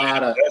get a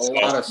lot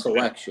of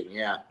selection.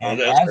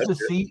 And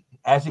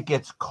as it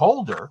gets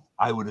colder,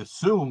 I would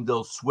assume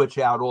they'll switch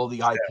out all the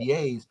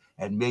IPAs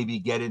and maybe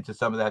get into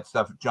some of that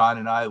stuff John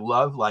and I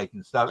love, like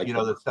the stuff,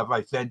 the stuff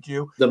I sent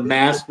you. The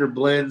Master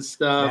Blend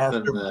stuff.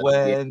 And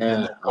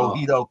the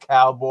Mojito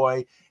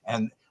Cowboy.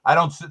 And I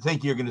don't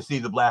think you're going to see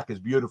the Black is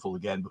Beautiful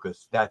again,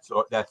 because that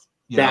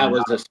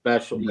was a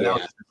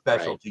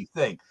specialty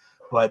thing.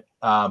 But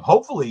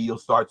hopefully you'll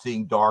start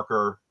seeing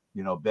darker,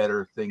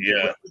 better things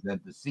that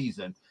represent the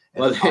season.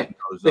 Well,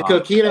 the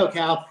Coquito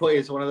Cowboy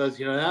is one of those,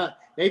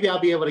 maybe I'll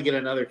be able to get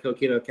another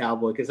Coquito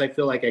Cowboy, because I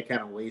feel like I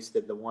kind of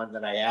wasted the one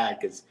that I had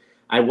because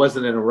I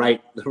wasn't in the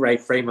right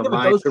frame of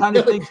mind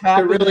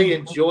to really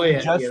enjoy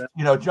it.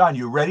 John,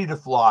 you're ready to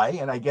fly,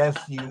 and I guess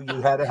you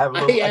had to have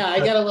a little. I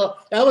got a little.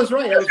 That was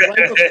right.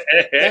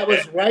 That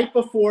was right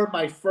before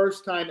my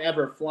first time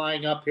ever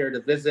flying up here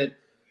to visit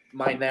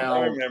my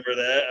now. I remember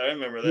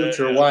that.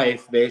 Future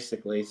wife,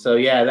 basically. So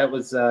that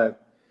was.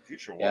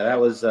 That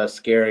was a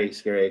scary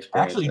experience.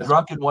 Actually,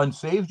 Drunken One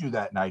saved you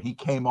that night. He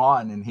came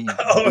on and he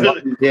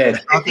did.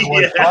 Drunken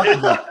One talked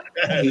to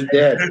me. He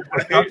did.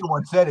 Drunken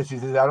One said it. She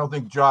said, "I don't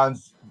think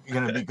John's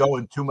going to be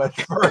going too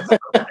much further."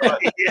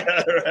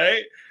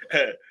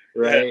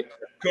 Right.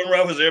 Coming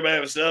off was there by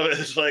himself.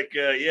 It's like,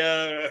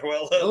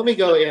 let me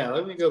go.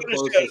 Let me go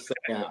close this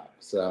thing out.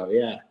 So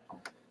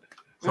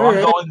So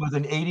I'm going with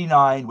an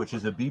 89, which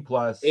is a B+.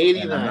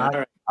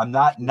 89. I'm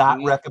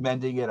not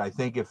recommending it. I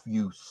think if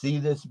you see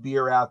this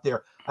beer out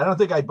there, I don't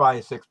think I'd buy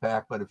a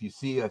 6-pack, but if you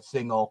see a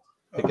single,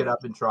 pick it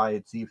up and try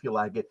it, see if you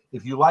like it.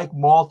 If you like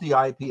malty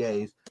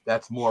IPAs,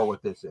 that's more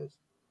what this is.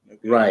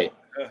 Right.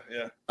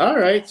 All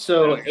right.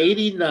 So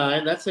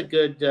 89. That's a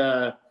good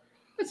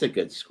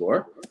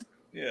score.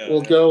 Yeah.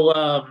 We'll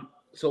go.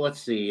 So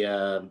let's see.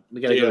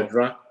 We got to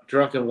go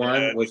Drunken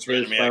One, which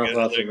is final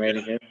thoughts and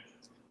rating here.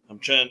 I'm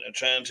trying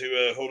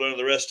to hold on to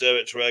the rest of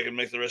it so I can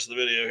make the rest of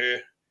the video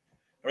here.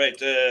 All right.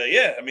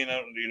 I mean,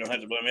 you don't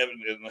have to blame me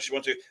unless you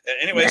want to.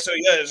 Anyway, so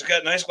it's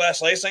got nice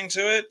glass lacing to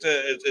it.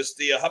 It's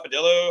the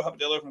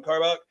Hopadillo from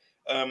Carbach.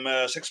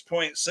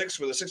 6.6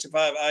 with a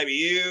 65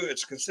 IBU.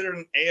 It's considered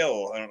an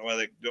ale. I don't know why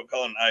they don't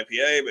call it an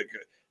IPA, but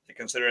they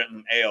consider it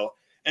an ale.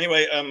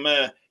 Anyway,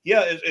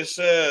 it's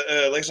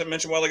like I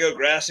mentioned a while ago,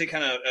 grassy,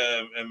 kind of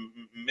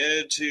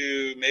mid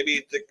to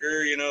maybe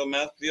thicker,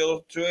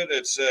 mouthfeel to it.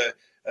 It's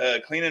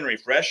clean and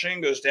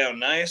refreshing, goes down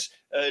nice.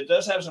 It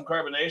does have some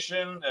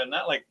carbonation,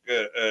 not like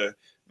Mr.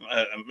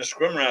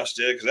 Quimrouse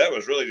did, because that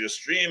was really just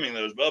streaming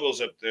those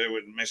bubbles up there,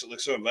 which makes it look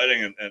so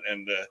inviting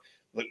and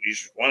look, you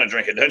just want to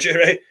drink it, don't you?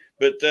 Right?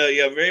 But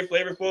very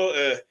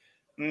flavorful.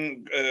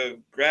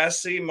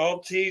 Grassy,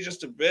 malty,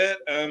 just a bit.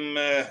 I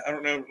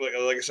don't know,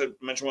 like I said,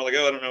 mentioned a while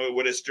ago, I don't know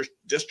what its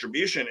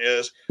distribution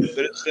is, but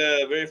it's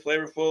very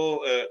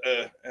flavorful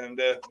and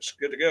it's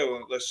good to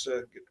go. Let's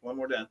get one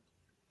more down.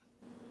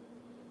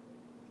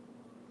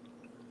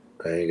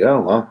 There you go.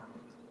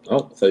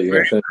 Well, so you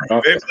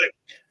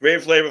very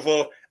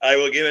flavorful. I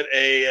will give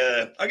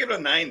it I'll give it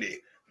a 90.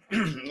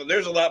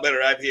 There's a lot better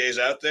IPAs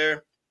out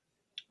there.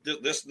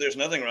 There's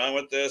nothing wrong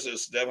with this.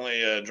 It's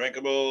definitely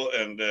drinkable,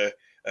 and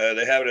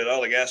they have it at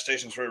all the gas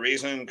stations for a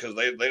reason, because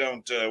they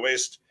don't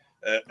waste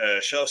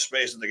shelf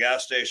space at the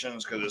gas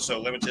stations because it's so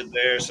limited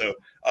there. So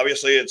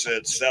obviously it's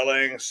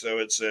selling. So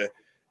it's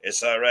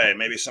it's all right.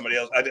 Maybe somebody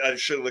else. I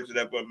should have looked it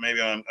up, but maybe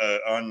on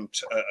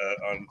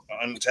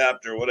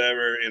Untapped or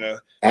whatever.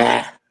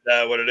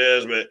 What it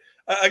is. But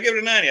I give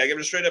it a 90. I give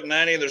it a straight up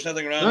 90. There's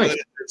nothing wrong with it.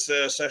 It's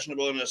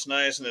sessionable and it's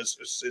nice, and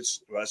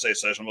it's well, I say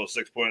sessionable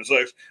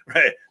 6.6,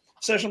 right?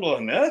 Sessionable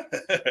enough,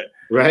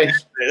 right?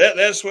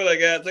 That's what I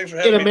got. Thanks for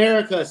having me. In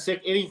America,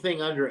 anything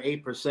under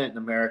 8% in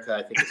America,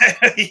 I think.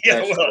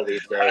 Yeah, well,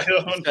 I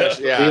don't know.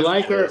 Yeah,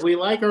 we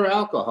like our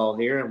alcohol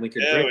here, and we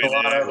can drink a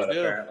lot of it.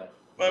 Apparently.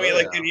 Well, I mean,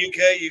 like in UK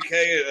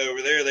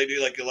over there, they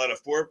do like a lot of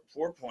 4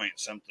 point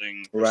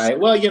something. Right.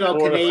 Well, you know,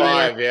 4 to Canadian,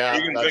 5, yeah.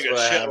 You can drink a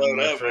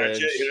shitload of it.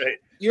 Right?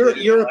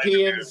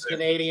 Europeans,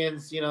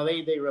 Canadians, you know,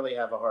 they really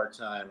have a hard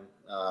time.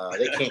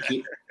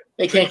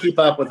 They can't keep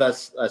up with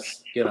us,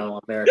 you know,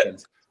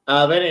 Americans.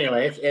 But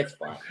anyway, it's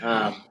fine.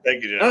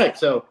 Thank you, John. All right,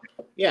 so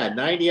yeah,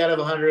 90 out of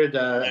 100.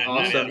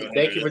 Awesome.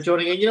 Thank you for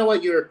joining. And you know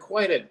what? You're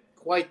quite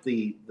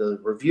the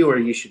reviewer.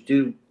 You should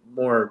do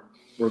more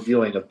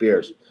reviewing of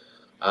beers.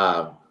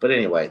 But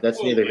anyway,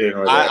 that's neither here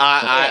nor there.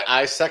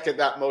 I second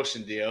that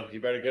motion, Dio.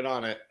 You better get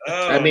on it.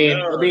 I mean,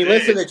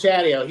 listen to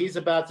Chadio. He's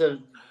about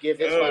to give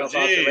his final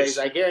thoughts and raise.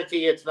 I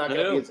guarantee it's not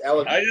going to be as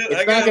eloquent.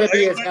 It's not going to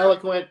be as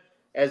eloquent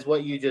as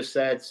what you just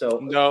said. So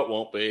no, it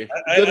won't be.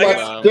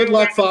 Good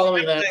luck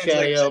following that,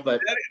 Chadio. But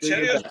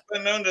Chadio's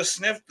been known to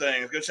sniff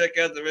things. Go check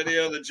out the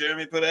video that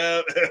Jeremy put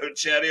out.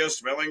 Chadio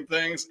smelling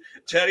things.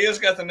 Chadio's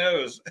got the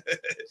nose.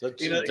 So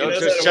don't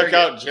just check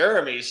out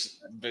Jeremy's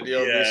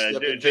video. Yeah,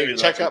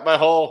 check out my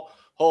whole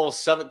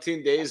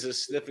 17 days of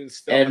sniffing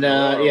stuff. And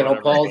you know,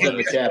 Paul's in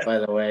the chat, by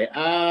the way.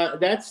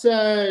 That's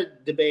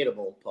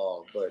debatable,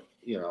 Paul, but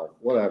you know,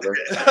 whatever.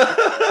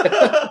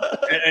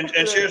 and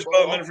cheers,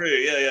 Paul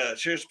Winfrey. Yeah.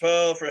 Cheers,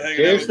 Paul, for hanging out.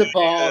 Cheers to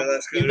Paul.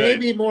 You may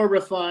be more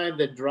refined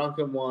than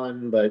Drunken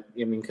One, but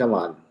I mean, come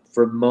on.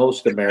 For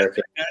most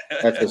Americans,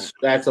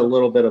 that's a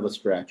little bit of a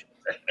stretch.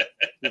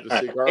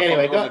 Right.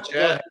 Anyway, go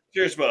ahead.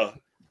 Cheers, Paul.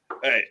 All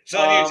right, it's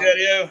on you,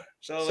 Chadio.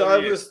 So I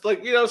was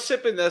like, you know,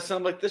 sipping this. And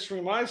I'm like, this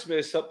reminds me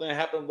of something. I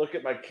happened to look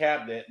at my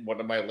cabinet, one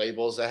of my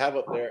labels I have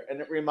up there,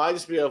 and it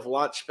reminds me of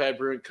Launchpad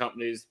Brewing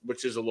Companies,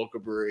 which is a local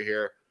brewery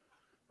here.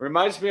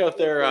 Reminds me of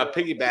their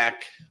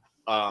Piggyback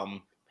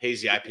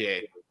hazy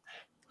IPA.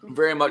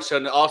 Very much so.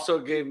 And it also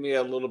gave me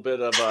a little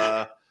bit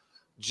of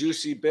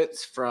juicy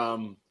bits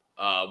from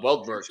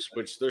Weldworks,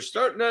 which you're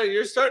starting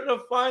to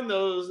find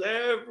those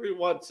every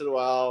once in a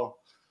while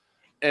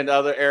in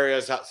other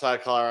areas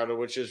outside Colorado,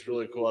 which is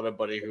really cool. I had a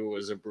buddy who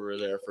was a brewer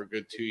there for a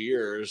good 2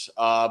 years.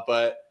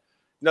 But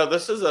no,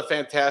 this is a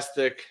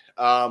fantastic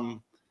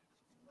triple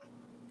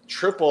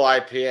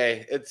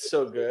IPA. It's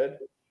so good.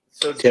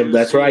 So Tim,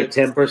 that's right,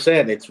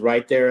 10%. It's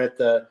right there at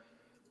the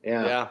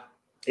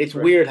It's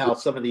weird how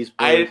some of these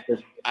I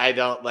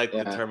don't like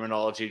the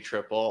terminology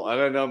triple. I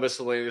don't know,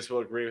 Miscellaneous will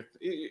agree with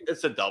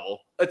it's a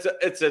double.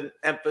 It's an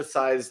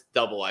emphasized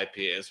double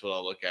IPA is what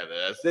I'll look at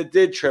it as. They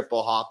did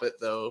triple hop it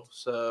though,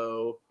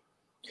 so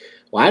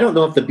well, I don't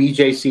know if the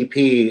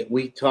BJCP,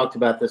 we talked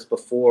about this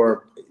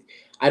before.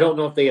 I don't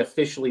know if they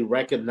officially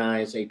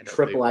recognize a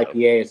triple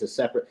IPA as a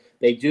separate.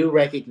 They do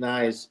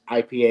recognize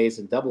IPAs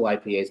and double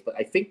IPAs, but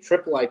I think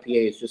triple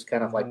IPA is just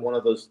kind of like one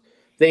of those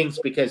things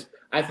because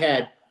I've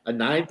had a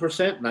 9%,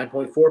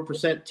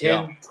 9.4%,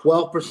 10,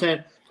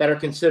 12% that are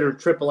considered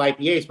triple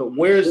IPAs. But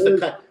where's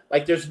the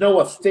like? There's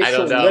no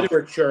official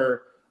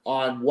literature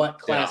on what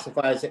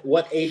classifies it,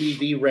 what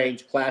ABV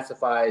range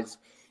classifies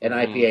an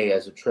IPA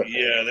as a triple.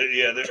 Yeah.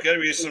 There's got to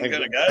be some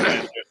kind of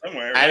guidelines there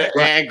somewhere.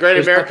 And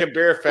Great American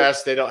Beer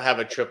Fest, they don't have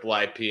a triple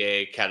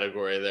IPA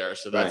category there,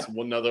 so that's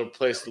another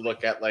place to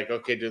look at. Like,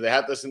 okay, do they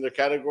have this in their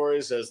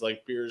categories as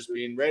like beers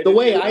being rated? The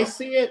way I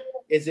see it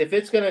is, if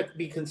it's going to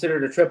be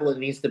considered a triple, it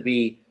needs to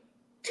be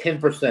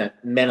 10%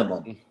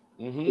 minimum.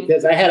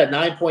 Because I had a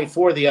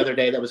 9.4 the other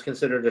day that was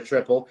considered a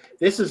triple.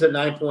 This is a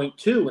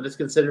 9.2 and it's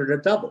considered a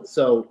double.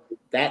 So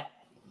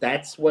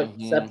that's what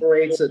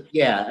separates it.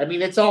 Yeah, I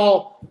mean, it's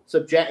all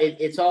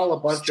it's all a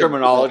bunch of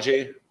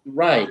terminology.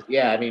 Right.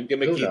 Yeah. I mean,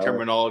 gimmicky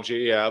terminology.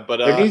 Yeah, but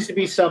there needs to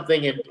be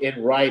something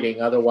in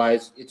writing.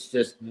 Otherwise, it's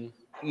just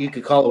you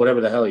could call it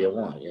whatever the hell you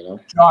want. You know.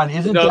 John,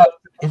 isn't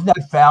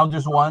that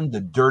Founders one?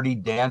 The Dirty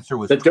Dancer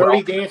was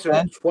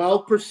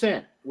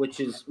 12%, which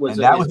was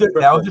that was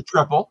a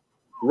triple.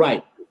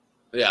 Right.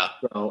 Yeah.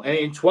 So,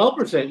 and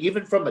 12%,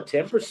 even from a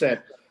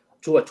 10%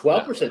 to a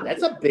 12%,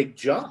 that's a big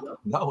jump.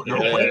 No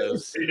way.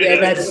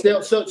 And that's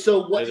still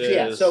so what?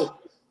 Yeah. So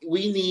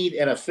we need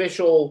an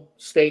official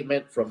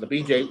statement from the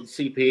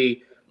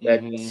BJCP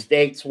that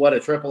states what a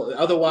triple.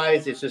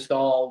 Otherwise, it's just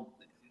all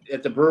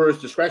at the brewer's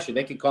discretion.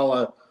 They can call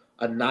a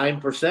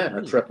 9%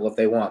 a triple if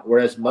they want.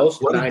 Whereas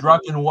most what a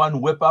Drunken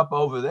One whip up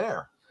over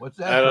there. What's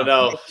that? I don't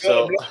know.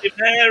 So Bloody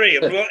Mary.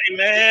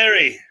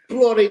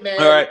 All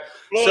right.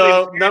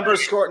 So number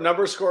score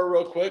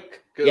real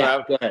quick.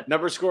 Yeah, go ahead.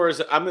 Number score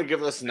is I'm gonna give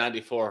this a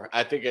 94.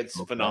 I think it's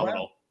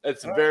phenomenal.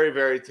 It's very,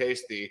 very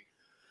tasty.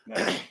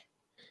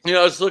 You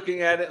know, I was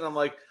looking at it and I'm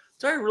like,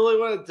 do I really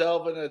want to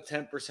delve into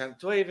 10%?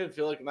 Do I even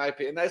feel like an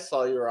IPA? And I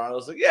saw you were on. I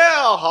was like, yeah,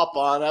 I'll hop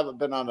on. I haven't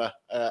been on a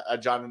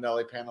John and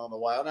Nelly panel in a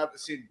while, and I haven't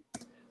seen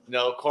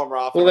No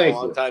Kormarov Well, in a thank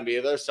long you. time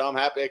either. So I'm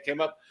happy I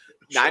came up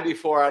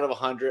 94 out of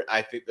 100.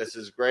 I think this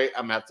is great.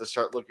 I'm gonna have to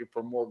start looking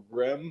for more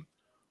Grim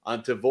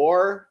on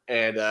Tavor,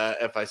 and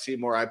if I see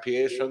more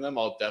IPAs from them,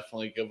 I'll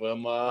definitely give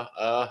them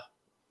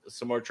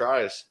some more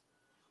tries.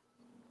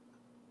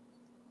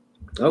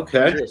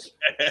 Okay. Cheers.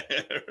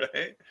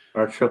 Right?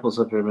 Our triples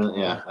up here a minute.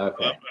 Yeah.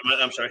 Okay.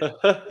 I'm sorry.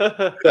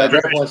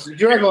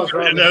 Drag one's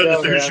on the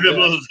show There's here.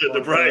 triples at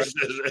the price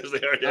as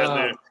they are down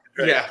there.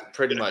 Right. Yeah,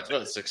 pretty much.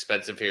 Well, it's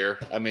expensive here.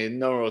 I mean,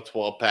 no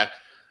 12 pack.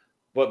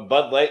 What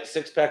Bud Light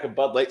 6-pack of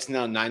Bud Light's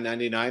now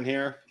 $9.99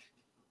 here.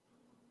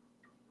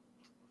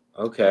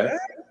 Okay.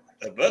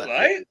 A Bud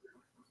Light?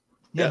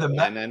 Yeah, the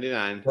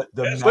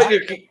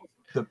 $9.99.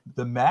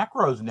 The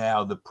macros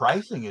now, the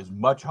pricing is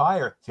much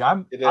higher. See,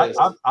 I'm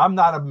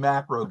not a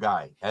macro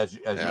guy, as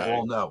you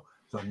all know.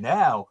 So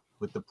now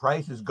with the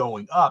prices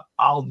going up,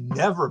 I'll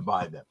never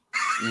buy them.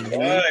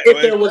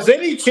 If there was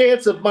any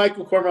chance of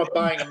Michael Kormarov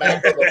buying a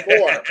macro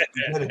before,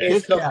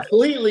 it's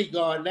completely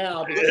gone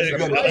now because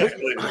the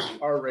prices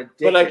are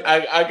ridiculous. But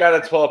I got a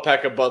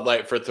 12-pack of Bud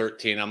Light for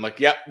 $13. I'm like,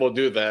 yep, we'll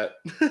do that.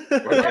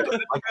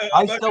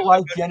 I still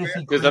like Genesee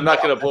because I'm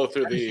not going to blow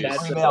through these.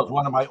 Cream Ale is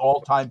one of my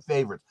all-time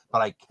favorites,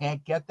 but I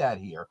can't get that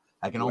here.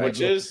 I can only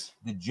get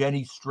the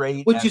Jenny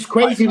Straight, which is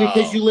crazy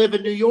because you live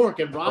in New York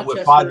and Rochester.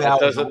 With 5 hours,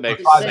 doesn't make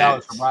 5 sense.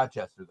 hours from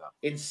Rochester, though.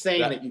 Insane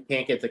that you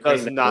can't get the cream.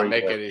 Does not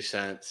make any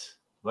sense.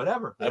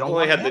 Whatever. I've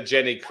only had the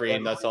Jenny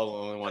cream. That's all the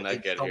only one I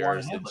get here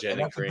is the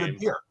Jenny that's cream. A good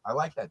beer. I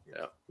like that beer.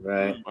 Yeah.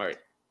 Right. All right.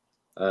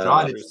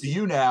 John, it's to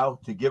you now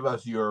to give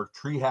us your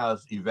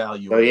Treehouse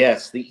evaluation. Oh,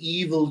 yes. The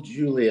evil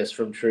Julius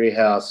from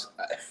Treehouse.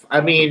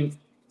 I mean,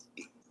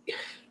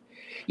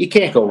 you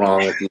can't go wrong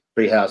with these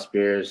Treehouse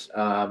beers.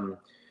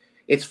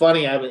 It's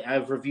funny.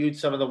 I've reviewed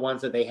some of the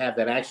ones that they have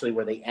that actually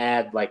where they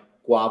add like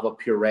guava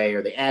puree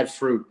or they add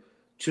fruit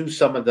to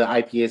some of the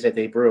IPAs that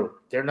they brew.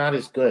 They're not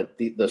as good.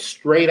 The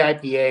straight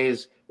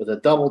IPAs with a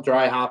double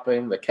dry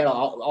hopping, the kettle,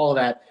 all of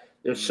that,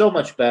 they're so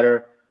much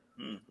better.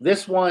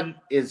 This one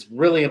is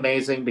really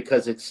amazing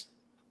because it's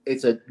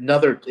an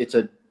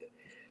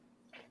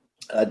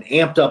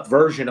amped up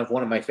version of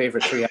one of my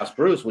favorite Treehouse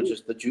brews, which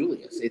is the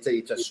Julius. It's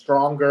a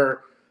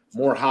stronger,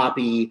 more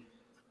hoppy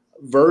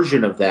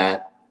version of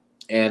that.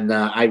 And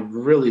I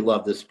really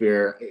love this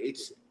beer.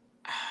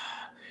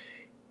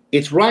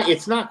 It's right.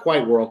 It's not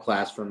quite world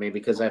class for me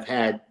because I've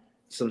had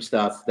some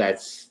stuff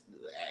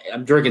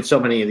I'm drinking so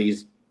many of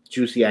these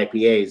juicy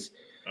IPAs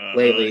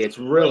lately. It's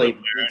really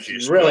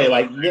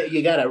like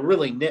you got to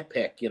really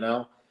nitpick, you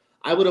know.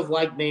 I would have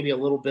liked maybe a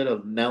little bit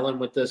of melon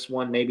with this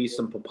one, maybe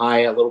some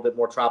papaya, a little bit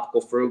more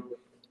tropical fruit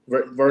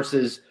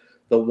versus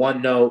the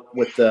one note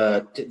with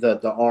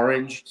the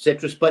orange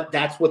citrus. But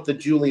that's what the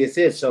Julius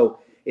is. So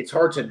it's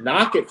hard to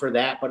knock it for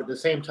that, but at the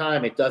same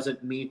time, it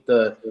doesn't meet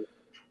the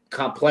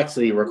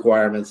complexity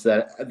requirements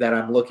that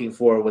I'm looking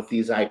for with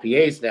these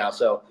IPAs now.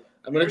 So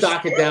I'm going to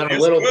dock it down a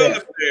little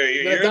bit.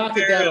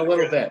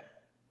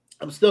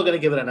 I'm still going to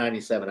give it a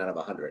 97 out of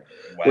 100,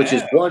 which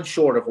is one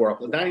short of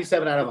world.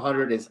 97 out of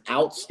 100 is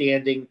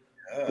outstanding,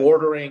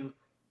 bordering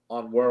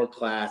on world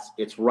class.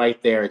 It's right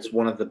there. It's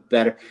one of the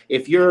better.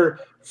 If you're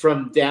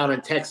from down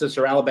in Texas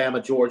or Alabama,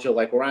 Georgia,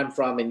 like where I'm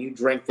from, and you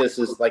drink this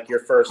as like your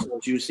first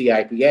juicy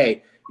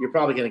IPA, you're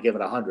probably going to give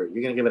it 100.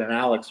 You're going to give it an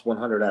Alex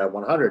 100 out of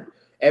 100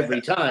 every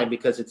time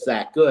because it's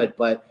that good.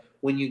 But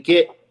when you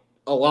get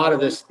a lot of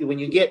this, when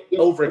you get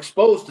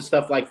overexposed to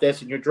stuff like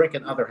this and you're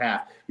drinking other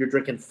half, you're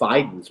drinking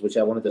Fidens, which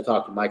I wanted to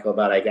talk to Michael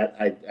about.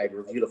 I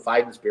reviewed a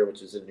Fidens beer,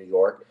 which is in New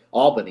York,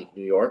 Albany,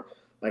 New York,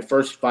 my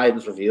first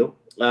Fidens review.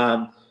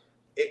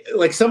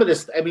 Like some of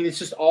this, I mean, it's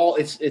just all,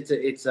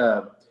 it's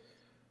an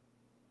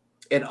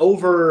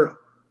over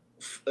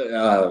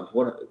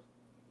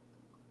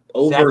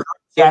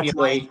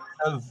stimulate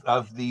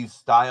of these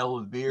style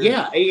of beers.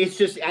 Yeah, it's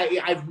just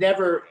I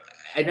never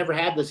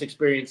had this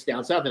experience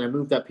down south, and I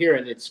moved up here,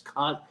 and it's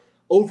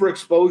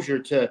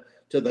overexposure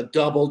to the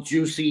double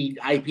juicy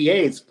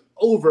IPAs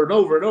over and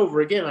over and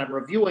over again. I'm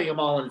reviewing them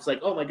all, and it's like,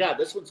 oh my god,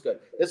 this one's good,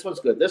 this one's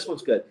good, this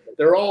one's good.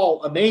 They're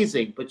all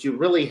amazing, but you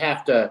really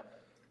have to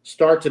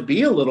start to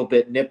be a little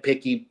bit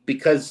nitpicky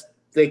because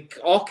they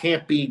all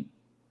can't be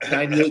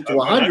 98 to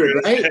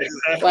 100, right?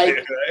 Exactly,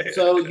 right?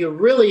 So you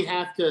really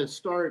have to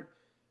start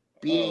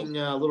being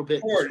a little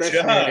bit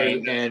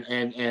discretionary and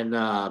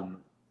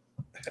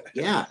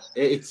yeah,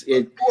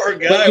 Poor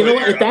guy. But you know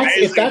what? If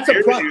that's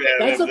a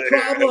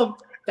problem.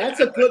 That's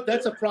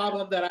a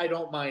problem that I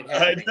don't mind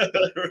having. I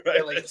know, right?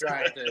 Really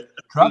trying to.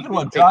 Trucking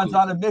one. John's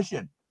on a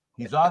mission.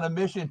 He's on a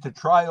mission to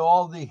try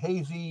all the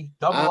hazy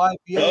double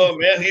IPA. Oh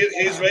man,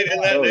 he's right in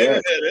that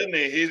neighborhood, isn't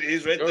he?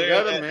 He's right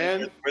there,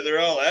 man. Where they're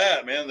all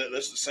at, man.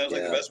 This sounds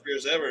like the best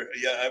beers ever.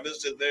 Yeah, I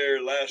visited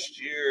there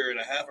last year and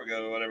a half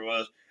ago, or whatever it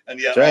was. And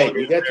yeah, right.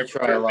 You got to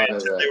try a lot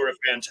of that. They were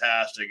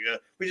fantastic.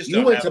 We just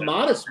you went to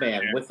Modest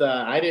Man with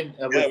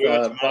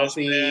with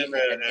Bumpy and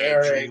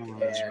Eric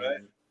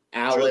and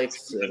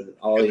Alex and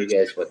all you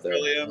guys with there.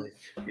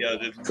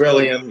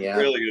 Trillium,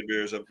 really good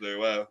beers up there.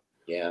 Wow.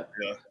 Yeah.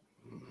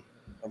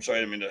 I'm sorry,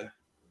 I didn't mean to.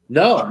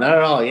 No, not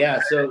at all.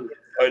 Yeah. So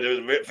Oh,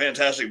 they're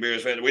fantastic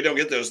beers. We don't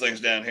get those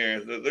things down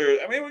here.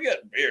 I mean, we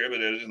get beer,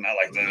 but it's not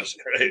like those,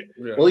 right?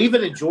 Yeah. Well,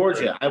 even in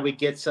Georgia, I would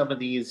get some of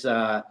these.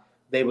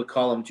 They would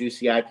call them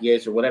juicy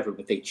IPAs or whatever,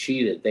 but they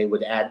cheated. They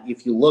would add.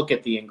 If you look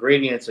at the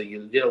ingredients or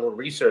you did a little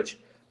research,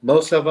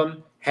 most of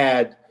them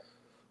had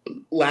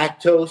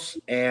lactose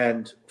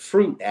and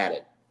fruit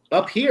added.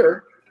 Up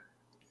here,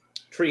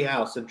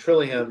 Treehouse and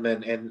Trillium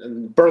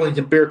and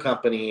Burlington Beer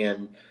Company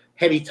and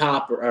Heady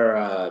Topper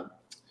or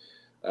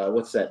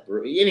what's that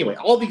brewery? Anyway,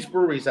 all these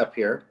breweries up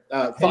here.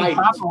 Heady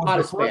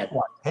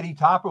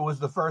Topper was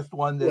the first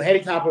one.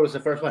 Heady Topper was the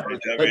first one,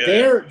 but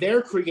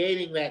they're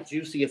creating that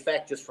juicy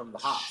effect just from the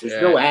hops.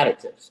 There's no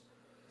additives.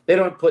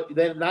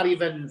 They're not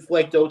even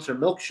flaked oats or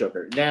milk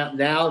sugar.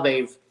 Now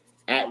they've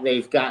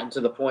gotten to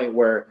the point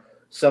where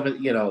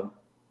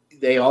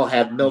they all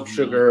have milk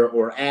sugar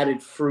or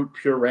added fruit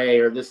puree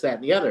or this, that,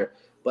 and the other.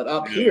 But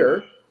up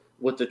here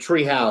with the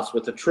Treehouse,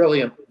 with the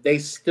Trillium, they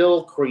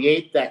still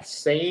create that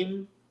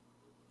same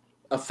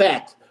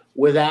effect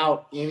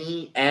without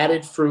any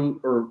added fruit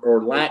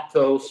or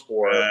lactose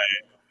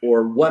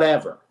or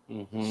whatever.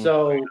 Mm-hmm.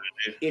 So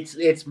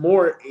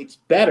it's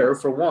better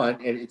for one,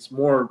 and it's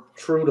more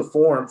true to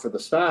form for the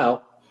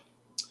style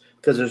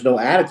because there's no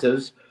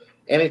additives,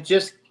 and it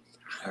just,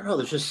 I don't know,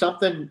 there's just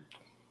something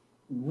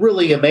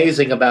really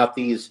amazing about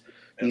these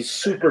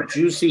super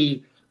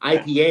juicy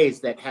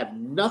IPAs that have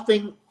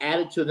nothing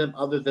added to them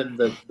other than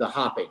the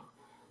hopping.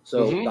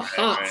 So the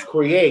hops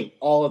create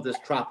all of this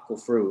tropical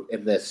fruit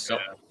and this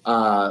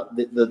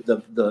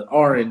the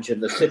orange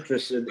and the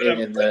citrus and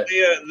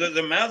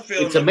the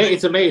mouthfeel.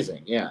 It's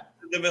amazing, yeah.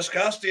 The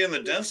viscosity and the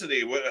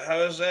density.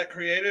 How is that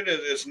created?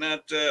 It's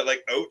not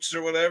like oats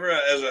or whatever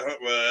as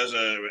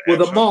a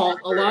with a malt.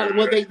 A lot.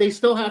 Well, they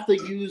still have to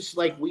use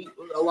like wheat.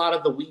 A lot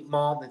of the wheat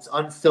malt that's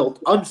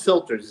unfiltered.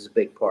 Unfiltered is a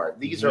big part.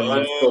 These are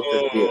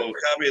unfiltered beers.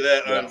 Copy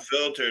that,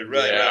 unfiltered.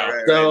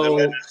 Right. So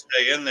they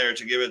stay in there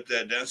to give it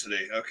that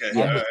density. Okay. And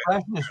the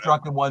freshness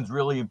drunken one's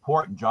really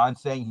important.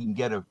 John's saying he can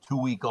get a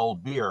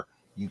 2-week-old beer.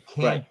 You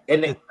can't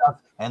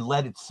and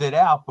let it sit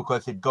out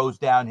because it goes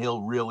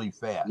downhill really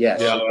fast. Yes.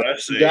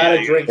 You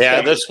gotta drink.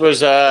 Yeah, this was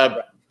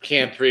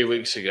canned 3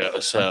 weeks ago.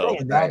 So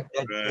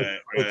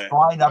it's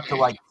fine up to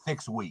like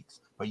 6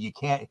 weeks, but you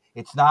can't.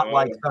 It's not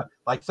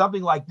like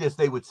something like this.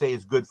 They would say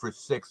is good for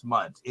 6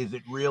 months. Is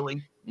it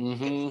really?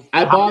 Mm-hmm.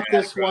 I bought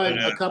this one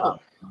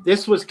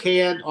This was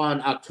canned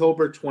on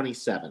October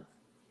 27th.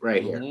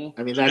 Right here.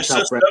 I mean, that's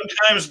how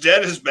sometimes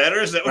dead is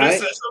better. Is that what it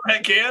says on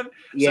that can?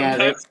 Yeah,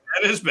 sometimes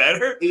dead is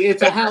better.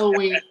 It's a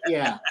Halloween,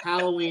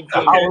 Halloween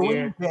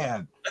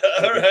can.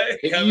 All right.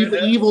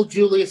 Evil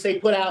Julius. They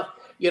put out.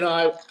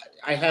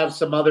 I have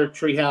some other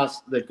Treehouse,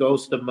 the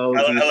Ghost Emoji.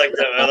 I like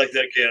that. I like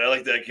that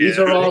can. These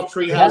are all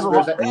Treehouse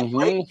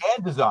beers.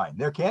 Can design.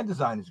 Their can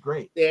design is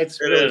great. It's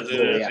really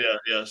cool.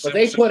 Yeah. But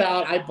they put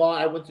out.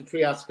 I went to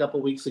Treehouse a couple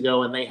of weeks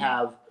ago, and they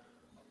have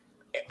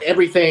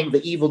everything,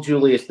 the Evil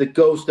Julius, the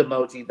Ghost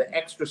Emoji, the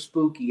Extra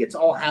Spooky. It's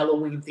all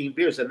Halloween themed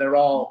beers, and they're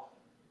all,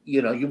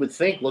 you would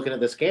think looking at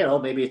this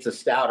can, maybe it's a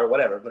stout or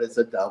whatever, but it's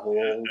a double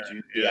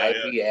juicy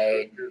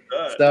IPA.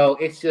 So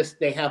it's just,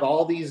 they have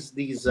all these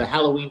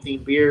Halloween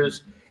themed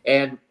beers,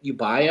 and you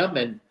buy them,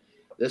 and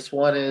this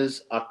one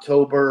is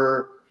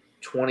October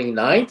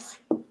 29th.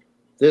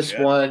 This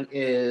one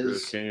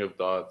is King of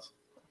Thoughts.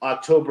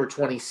 October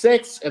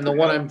 26th, and the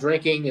one I'm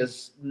drinking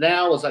is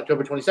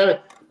October 27th.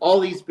 All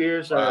these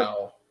beers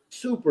are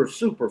super,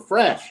 super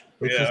fresh.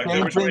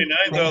 October 29th,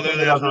 though, there's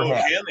a little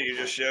can that you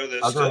just showed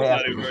that's still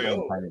not even very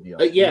old.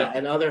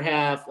 And other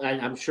half,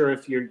 and I'm sure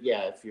if you're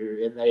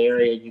in the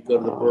area and you go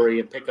to the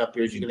brewery and pick up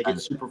beers, you're going to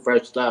get super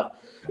fresh stuff.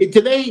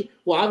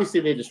 Obviously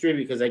they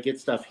distribute because I get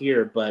stuff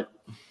here, but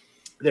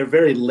they're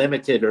very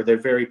limited, or they're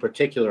very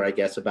particular, I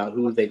guess, about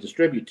who they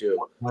distribute to.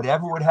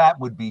 Whatever would happen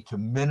would be to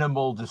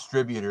minimal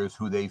distributors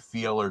who they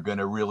feel are going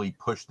to really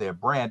push their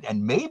brand.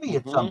 And maybe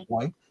at some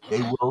point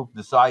they will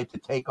decide to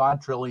take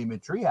on Trillium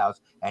and Treehouse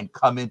and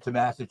come into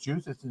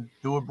Massachusetts and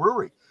do a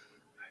brewery.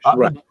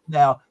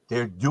 Now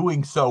they're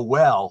doing so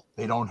well,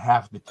 they don't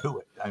have to do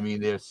it. I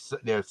mean,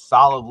 they're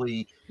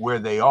solidly where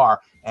they are.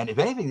 And if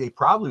anything, they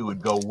probably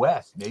would go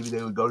west. Maybe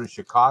they would go to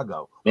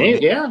Chicago.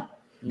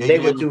 They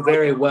would do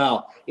very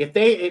well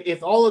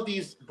if all of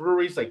these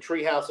breweries like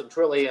Treehouse and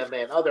Trillium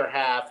and Other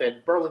Half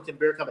and Burlington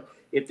Beer Company,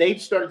 if they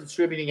started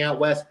distributing out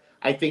west,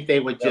 I think they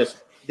would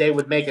they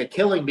would make a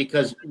killing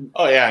because in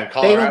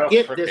Colorado, they don't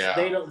get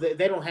this.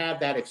 They don't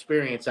have that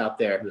experience out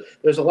there.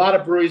 There's a lot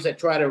of breweries that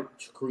try to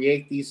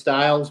create these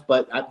styles,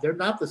 but they're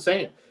not the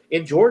same.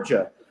 In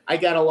Georgia, I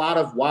got a lot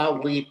of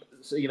Wild Leap,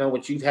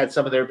 which you've had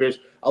some of their beers,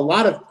 a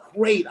lot of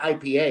great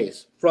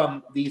IPAs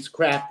from these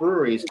craft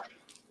breweries.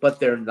 But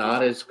they're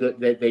not as good.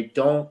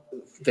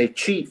 They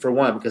cheat for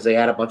one because they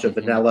add a bunch of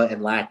vanilla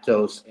and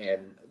lactose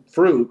and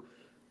fruit.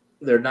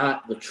 They're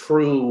not the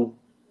true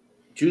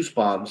juice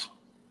bombs.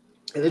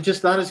 They're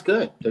just not as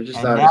good. They're just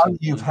And not now as good.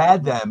 you've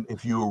had them.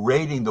 If you were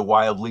rating the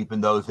Wild Leap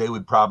in those, they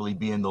would probably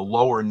be in the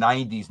lower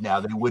 90s now.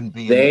 They wouldn't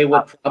be. They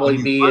would top. probably When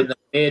you be in the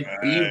mid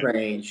B Alright.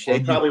 range. They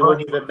And you probably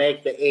wouldn't even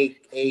make the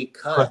A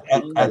cut.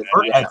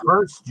 At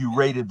first, you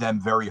rated them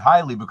very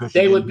highly because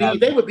They you would didn't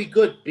be have.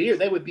 good beer.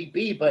 They would be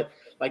B, but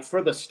like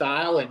for the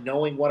style and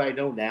knowing what I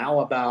know now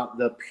about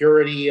the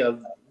purity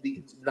of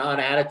the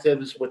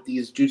non-additives with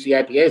these juicy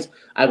IPAs,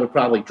 I would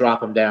probably drop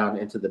them down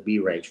into the B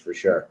range for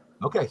sure.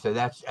 Okay, so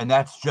that's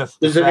just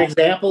There's the an fact.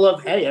 example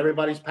of, hey,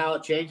 everybody's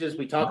palate changes.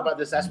 We talk about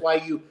this. That's why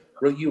you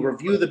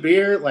review the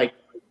beer. Like,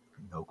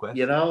 No question.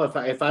 you know,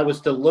 if I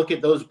was to look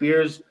at those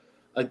beers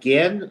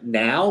again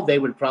now, they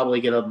would probably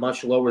get a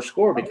much lower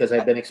score because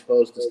I've been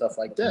exposed to stuff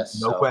like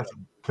this. No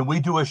question. Can we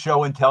do a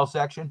show and tell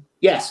section?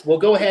 Yes, we'll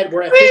go ahead.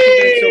 We're at 50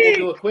 minutes, so we'll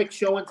do a quick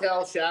show and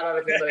tell. Shout out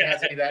if anybody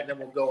has any of that, and then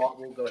we'll go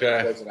ahead and close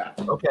it out.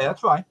 Okay, that's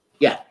fine.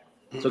 Yeah.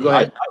 So go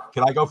ahead.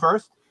 Can I go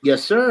first?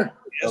 Yes, sir.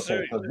 Yes, sir.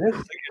 Okay, so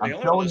this,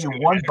 I'm showing you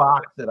one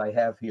box that I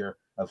have here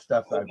of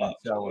stuff that I've been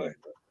selling.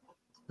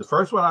 The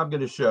first one I'm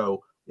going to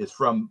show is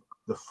from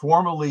the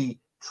formerly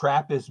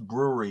Trappist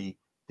Brewery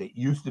that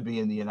used to be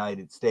in the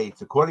United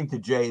States. According to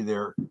Jay,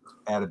 they're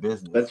out of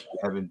business.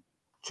 I haven't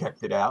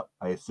checked it out.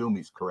 I assume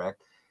he's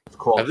correct. It's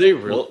called. Have they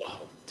real?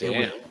 Oh,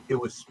 damn. It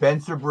was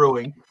Spencer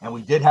Brewing, and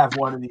we did have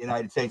one in the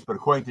United States, but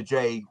according to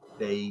Jay,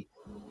 they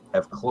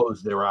have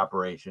closed their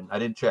operation. I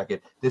didn't check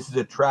it. This is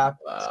a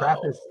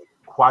Trappist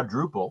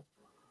quadruple.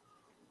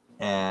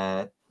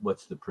 And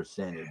what's the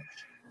percentage?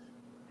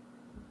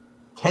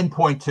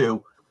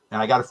 10.2. And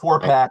I got a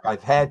 4-pack.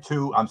 I've had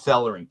 2. I'm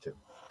cellaring 2.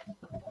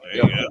 There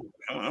you go.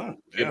 Oh, yeah.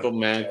 Keep them,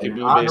 man. Keep In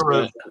them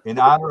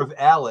honor of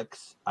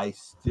Alex, I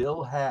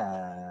still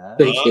have.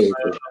 Yeah,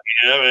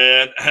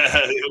 man.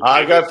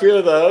 I got a few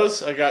of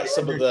those. I got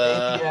some of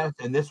the. Yes,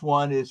 and this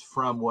one is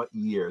from what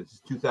year? This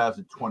is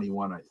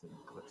 2021, I think.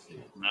 Let's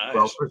see. Nice.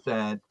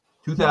 12%.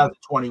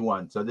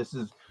 2021. So this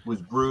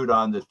was brewed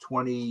on the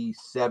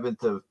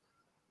 27th of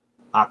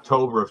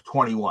October of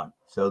 21.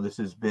 So this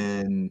has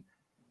been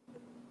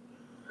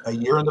a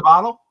year in the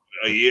bottle.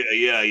 A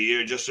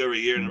year, just over a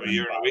year and a week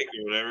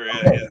or whatever.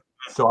 Yeah.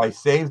 So I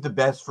saved the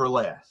best for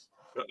last.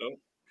 Uh-oh.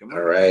 Come on.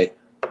 All right.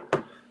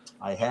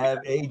 I have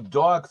a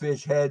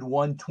Dogfish Head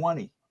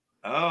 120.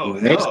 Oh,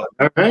 Next. hell.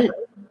 All right.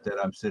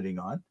 That I'm sitting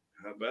on.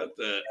 How about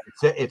that?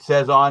 It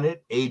says on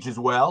it, ages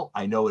well.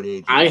 I know it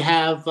ages. I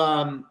have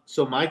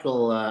so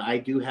Michael, I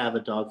do have a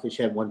Dogfish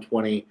Head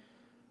 120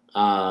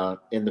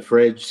 in the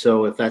fridge.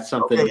 So if that's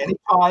something, okay,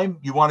 anytime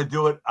you want to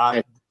do it,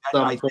 at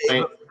some I point,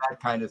 save that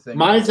kind of thing.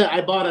 mine's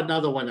I bought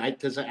another one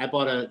because I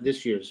bought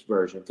this year's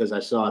version because I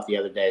saw it the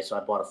other day. So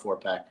I bought a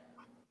 4-pack.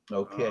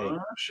 Okay. Oh,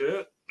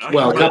 shit. I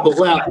Well, a couple.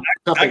 I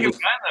can find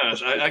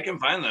those. I can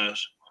find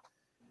those.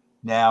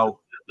 Now,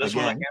 This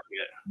one I again, can't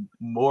get.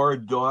 more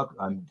dog.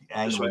 I'm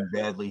angling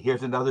badly.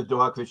 Here's another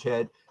Dogfish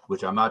Head,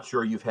 which I'm not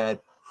sure you've had.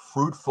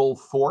 Fruitful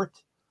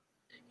Fort.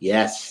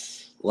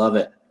 Yes, love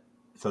it.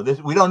 So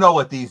this, we don't know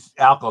what these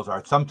alcohols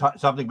are.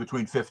 Something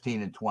between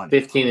 15 and 20.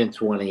 15 and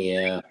 20.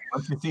 Yeah.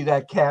 Once you see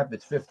that cap,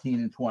 it's 15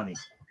 and 20.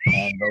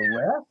 And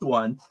the last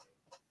one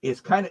is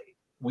kind of,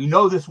 we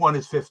know this one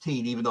is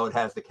 15, even though it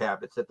has the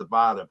cap. It's at the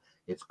bottom.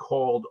 It's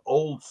called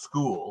Old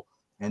School.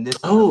 And this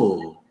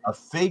is a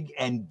fig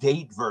and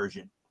date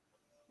version.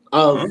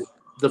 Of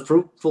the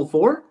Fruitful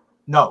Fort?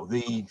 No,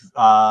 the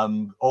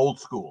Old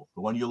School,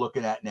 the one you're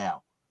looking at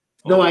now.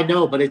 No, I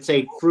know, but it's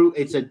a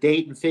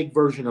date and fig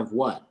version of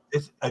what?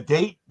 It's a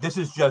date. This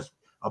is just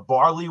a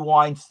barley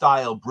wine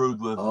style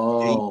brewed with.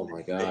 Oh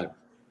my God.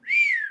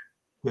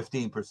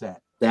 15%.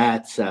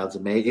 That sounds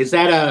amazing. Is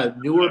that a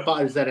newer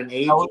bottle? Is that an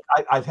age? No,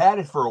 I've had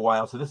it for a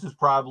while, so this is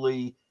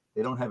probably,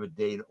 they don't have a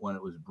date when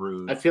it was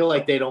brewed. I feel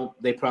like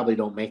they probably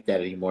don't make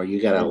that anymore.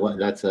 You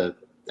gotta,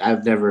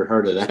 I've never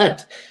heard of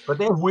that. But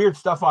they have weird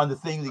stuff on the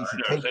thing that you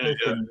should take this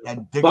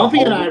and dig.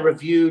 Bumpy and I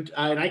reviewed,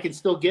 and I can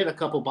still get a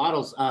couple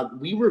bottles.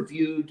 We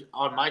reviewed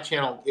on my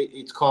channel.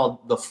 It's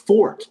called the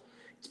Fort.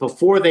 It's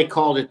before they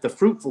called it the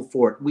Fruitful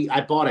Fort.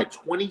 I bought a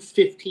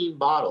 2015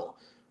 bottle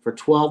for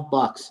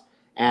 $12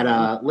 at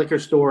a liquor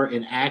store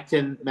in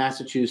Acton,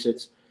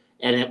 Massachusetts,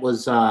 and it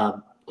was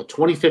a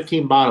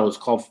 2015 bottle. It's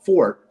called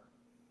Fort,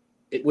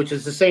 which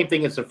is the same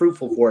thing as the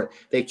Fruitful Fort.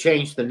 They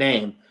changed the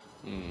name.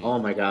 Oh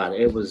my God,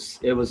 it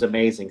was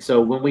amazing. So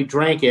when we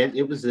drank it,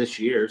 it was this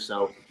year.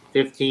 So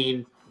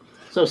 15,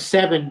 so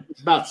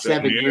about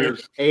 7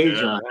 years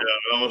age on it.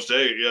 Yeah, almost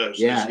 8. Yes.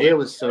 Yeah, it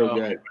was so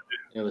good.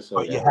 It was so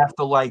But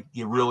good.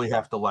 you really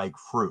have to like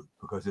fruit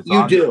because it's.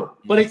 You do,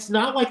 but it's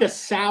not like a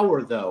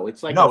sour though.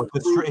 It's like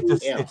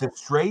it's a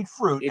straight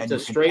fruit. It's a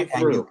straight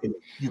fruit.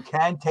 You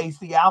can taste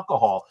the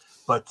alcohol,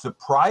 but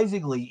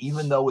surprisingly,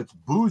 even though it's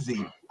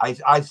boozy,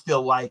 I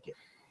still like it.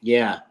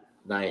 Yeah,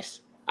 nice.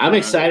 I'm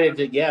excited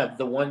to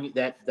the one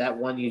that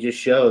one you just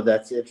showed.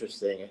 That's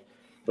interesting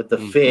with the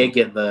fig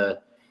and the.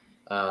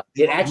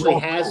 It actually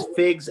has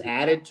figs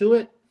added to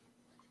it.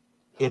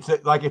 It's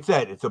like it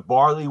said, it's a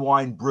barley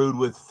wine brewed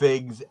with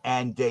figs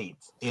and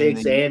dates.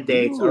 Figs and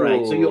dates. All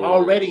right, so you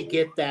already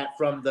get that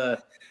from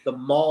the the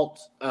malt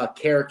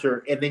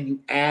character, and then you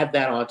add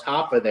that on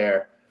top of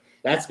there,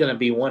 that's going to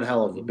be one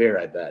hell of a beer,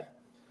 I bet.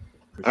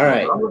 All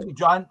right,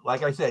 John,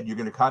 like I said, you're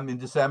going to come in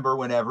December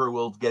whenever.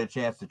 We'll get a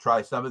chance to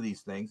try some of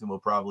these things, and we'll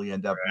probably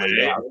end up laid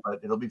out, but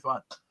it'll be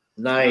fun.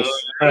 Nice.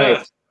 All right.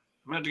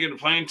 I'm going to get a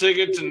plane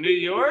ticket to New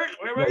York.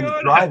 Where am I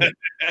going? Driving.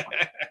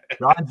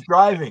 John's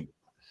driving.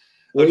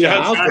 Well,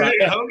 yeah,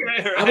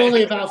 Okay, I'm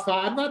only about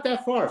 5. I'm not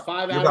that far.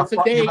 5 hours. It's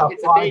a day.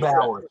 It's a 5 day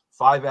hours.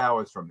 5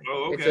 hours from me.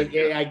 Oh,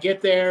 okay. I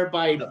get there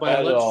by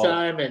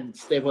lunchtime, and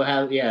they will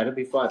have. Yeah, it'll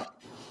be fun.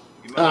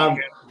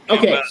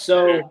 Okay,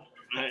 so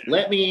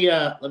let me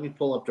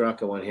pull up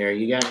Drunken One here.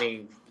 You got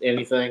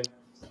anything?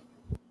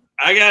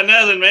 I got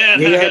nothing, man.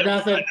 You got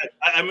nothing?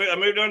 I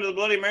moved on to the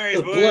Bloody Marys,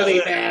 The boys.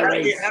 Bloody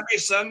Marys. Happy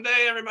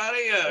Sunday,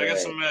 everybody. I got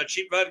some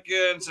cheap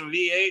vodka and some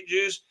V8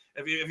 juice.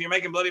 If you're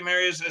making Bloody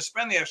Marys,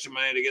 spend the extra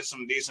money to get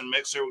some decent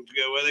mixer to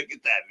go with it.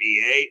 Get that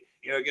V8.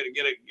 Get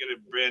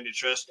a brand you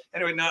trust.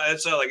 Anyway, no,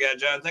 that's all I got,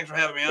 John. Thanks for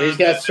having me on. He's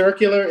got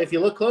circular. If you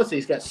look closely,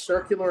 he's got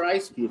circular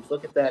ice cubes.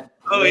 Look at that.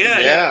 Oh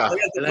yeah. I got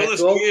the Isn't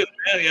coolest cool? cubes,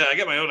 man. Yeah, I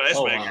got my own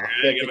ice maker.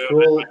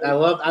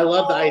 Wow. I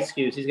love the ice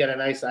cubes. He's got a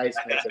nice ice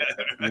maker.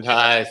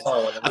 Nice.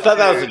 I thought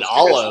that was an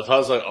olive. I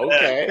was like,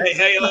 okay.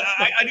 Hey,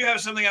 I do have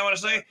something I want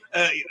to say.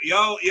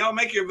 Y'all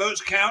make your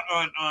votes count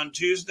on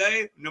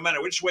Tuesday. No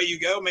matter which way you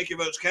go, make your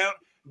votes count.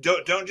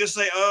 Don't just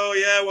say, oh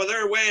yeah, well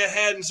they're way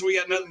ahead, and so we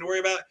got nothing to worry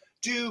about.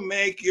 Do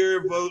make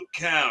your vote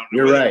count.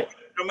 You're right.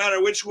 No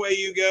matter which way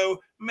you go,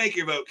 make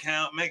your vote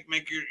count. Make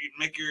your.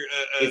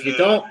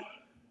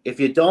 If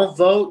you don't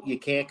vote, you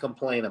can't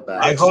complain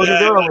about it. I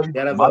voted early.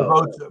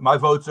 My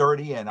vote's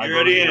already in. You're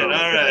already in. All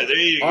right, there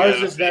you Ours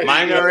go. is next.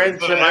 Mine are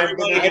in. I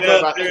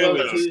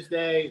vote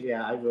Tuesday.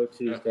 Yeah, I vote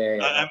Tuesday.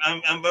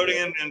 I'm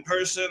voting in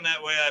person.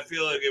 That way, I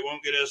feel like it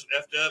won't get us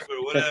effed up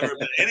or whatever.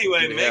 But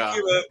anyway, make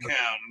your vote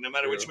count. No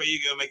matter which way you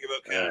go, make your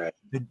vote count. Right.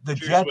 The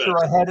Jets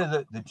are ahead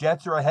of the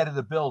Jets are ahead of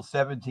the Bills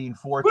 17-14.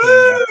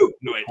 Woo!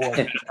 No, wait.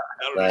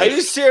 Are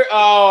you serious?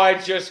 Oh, I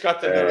just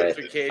got the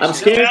notification. I'm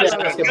scared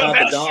to ask about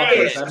the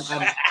Dolphins.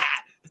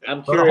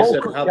 I'm curious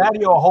how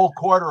a whole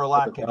quarter a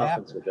lot can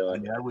happen. I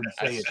mean, I wouldn't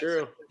say it's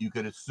true. You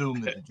could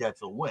assume that the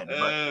Jets will win.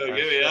 Oh, get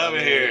me out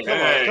of here!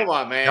 Come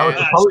on, man.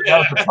 That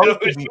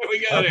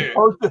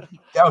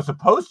was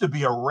supposed to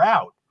be a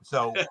rout.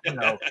 So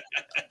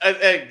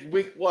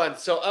week 1.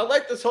 So I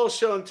like this whole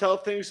show and tell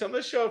thing. So I'm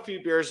gonna show a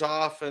few beers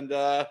off, and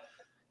this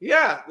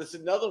is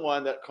another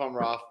one that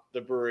the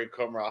brewery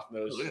Komarov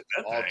knows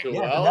all too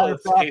well.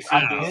 I've been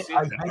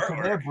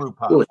to their brew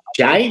pub. Oh,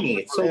 shiny!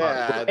 It's so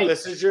great.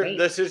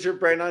 This is your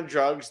Brain on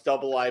Drugs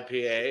double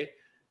IPA.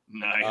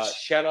 Nice.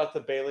 Shout out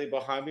to Bailey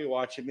behind me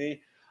watching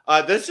me.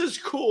 This is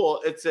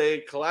cool. It's a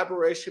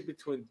collaboration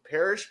between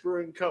Parish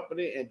Brewing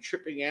Company and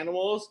Tripping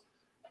Animals.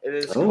 It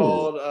is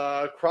called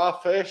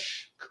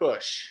Crawfish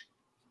Kush.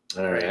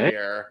 All right.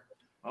 Here.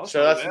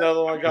 So that's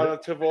another one got on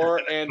Tavor,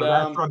 and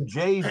that's from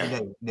Jay's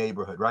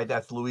neighborhood, right?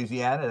 That's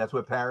Louisiana. That's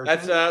what Parish.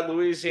 That's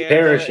Louisiana.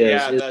 Parish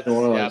is New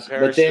Orleans.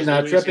 But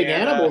then Tripping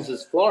Animals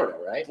is Florida,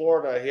 right?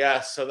 Florida,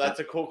 yes. So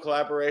that's a cool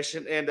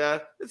collaboration, and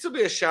this will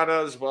be a shout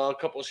out as well. A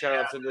couple of shout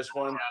outs in this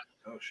one.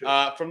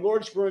 From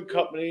Lord's Brewing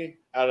Company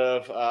out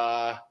of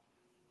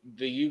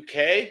the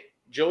UK.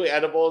 Joey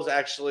Edibles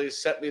actually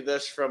sent me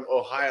this from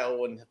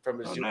Ohio from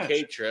his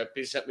UK trip.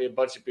 He sent me a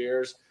bunch of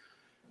beers.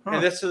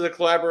 And this is a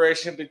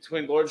collaboration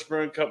between Lord's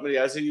Brewing Company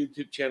as a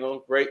YouTube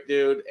channel, great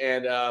dude,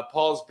 and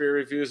Paul's Beer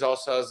Reviews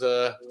also has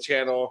a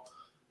channel.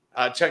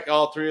 Check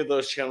all 3 of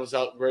those channels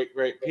out.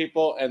 Great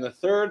people. And the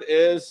third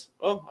is,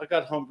 I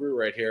got homebrew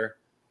right here.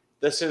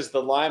 This is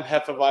the Lime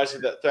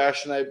Hefeweizen that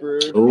Thrash and I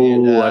brewed.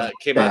 Ooh, and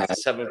came out to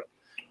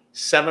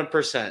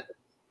 7%.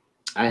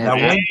 I have.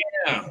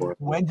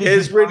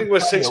 His reading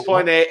was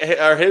 6.8,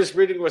 or his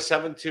reading was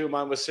 7.2.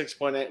 Mine was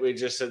 6.8. We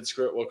just said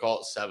screw it, we'll call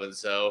it 7.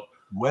 So.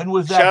 When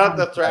was that? Shout out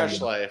to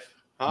Thrash Life.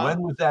 Huh?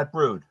 When was that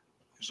brewed?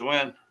 So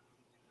when?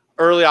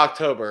 Early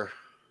October.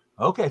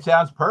 Okay,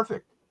 sounds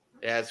perfect.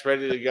 Yeah, it's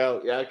ready to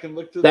go. Yeah, I can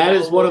look through that.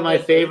 Is one of my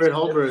favorite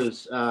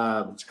homebrews.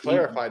 It's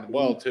clarified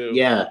well too.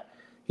 Yeah,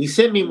 he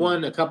sent me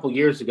one a couple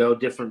years ago,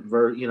 different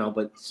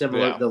but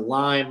similar. Yeah. The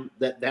lime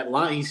that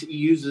lime he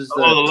uses.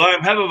 The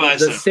lime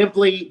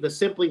Hefeweizen. The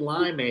simply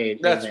limeade.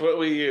 That's what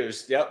we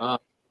used. Yep.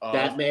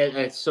 That man,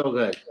 it's so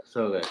good.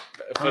 So good.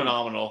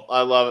 Phenomenal.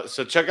 I love it.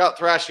 So check out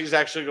Thrash. He's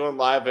actually going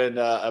live in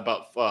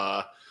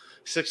about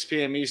 6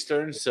 p.m.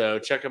 Eastern. So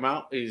check him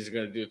out. He's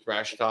going to do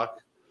Thrash Talk.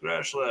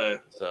 Thrash Live.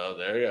 So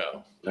there you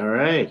go. All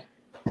right.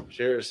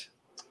 Cheers.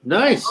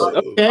 Nice.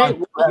 Okay.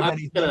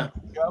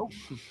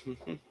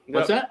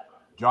 What's that?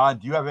 John,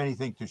 do you have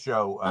anything to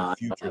show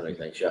future?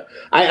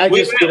 I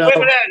just, whip it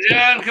out,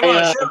 John. Come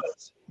on, show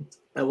us.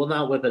 I will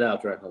not whip it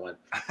out, Drunken One.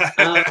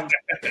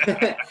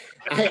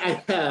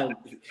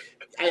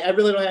 I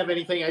really don't have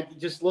anything. I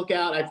just look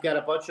out. I've got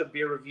a bunch of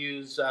beer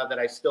reviews that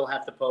I still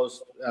have to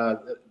post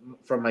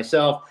from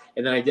myself,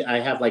 and then I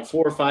have like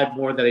 4 or 5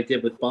 more that I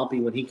did with Bumpy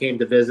when he came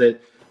to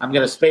visit. I'm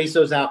going to space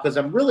those out because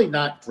I'm really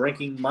not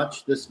drinking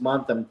much this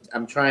month.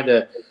 I'm trying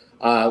to,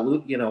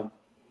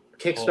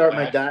 kickstart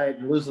my diet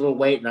and lose a little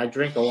weight, and I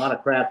drink a lot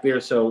of craft beer,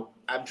 so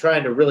I'm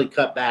trying to really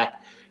cut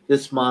back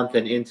this month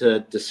and into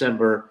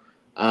December.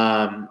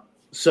 But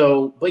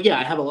yeah,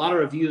 I have a lot of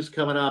reviews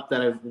coming up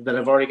that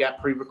I've already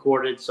got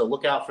pre-recorded. So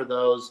look out for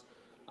those.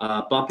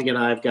 Bumpy and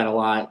I have got a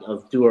lot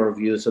of duo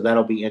reviews, so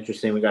that'll be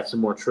interesting. We got some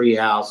more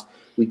Treehouse.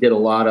 We did a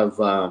lot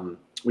of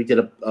we did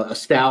a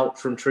stout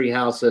from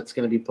Treehouse that's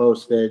going to be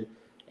posted,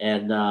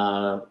 and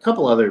a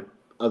couple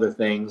other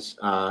things,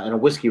 and a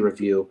whiskey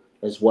review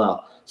as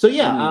well. So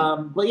yeah,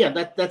 but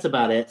yeah, that's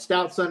about it.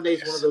 Stout Sunday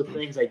is one of those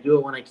things I do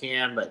it when I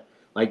can, but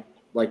like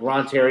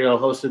Ron Terrio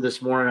hosted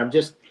this morning,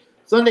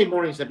 Sunday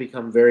mornings have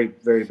become very,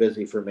 very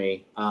busy for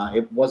me.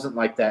 It wasn't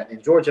like that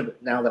in Georgia,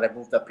 but now that I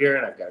moved up here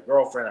and I've got a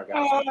girlfriend, I've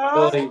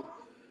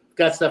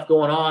got stuff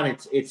going on.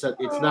 It's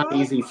not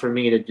easy for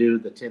me to do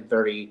the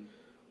 10:30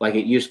 like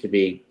it used to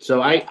be.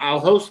 So I'll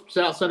host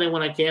South Sunday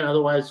when I can.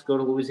 Otherwise, go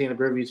to Louisiana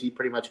Beer Reviews. He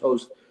pretty much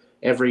hosts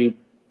every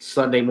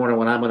Sunday morning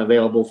when I'm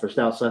unavailable for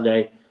South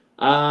Sunday.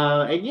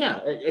 And yeah,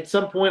 at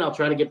some point I'll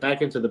try to get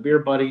back into the Beer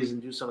Buddies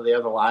and do some of the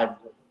other live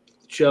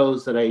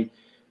shows that I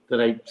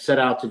set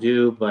out to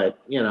do. But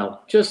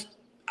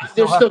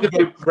there's still going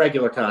to be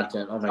regular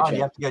content on my channel.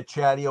 You have to get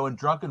Chatio and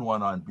Drunken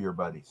One on Beer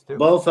Buddies too.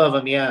 Both of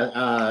them, yeah.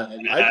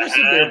 I do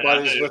some Beer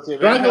Buddies with you.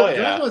 Drunken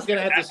One's going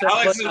to have to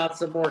start putting out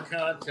some more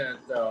content,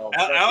 though.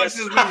 Alex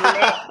has been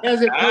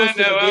hasn't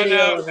posted a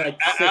video in like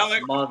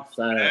 6 months.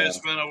 It's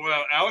been a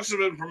while. Alex has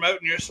been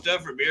promoting your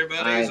stuff for Beer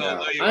Buddies,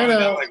 although you I only know.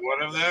 got like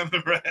one of them.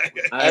 Right?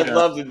 I'd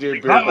love to do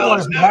Beer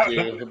Buddies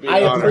with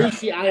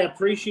you. I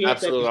appreciate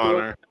Absolute that.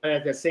 Honor. But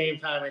at the same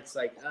time, it's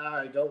like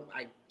I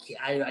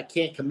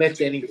can't commit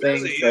to anything.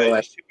 Busy, So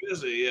he's too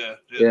busy. Yeah,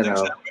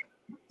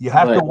 You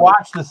have to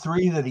watch the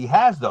 3 that he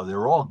has, though.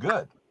 They're all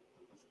good.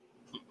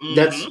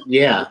 That's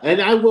and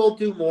I will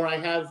do more. I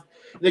have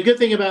the good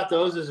thing about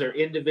those is they're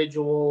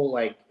individual,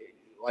 like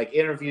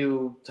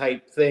interview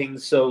type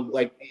things. So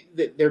like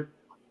you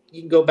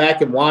can go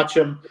back and watch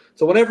them.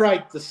 So whenever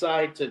I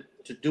decide to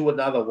do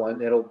another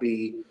one, it'll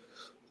be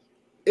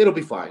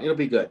fine. It'll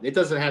be good. It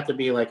doesn't have to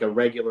be like a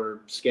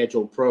regular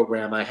scheduled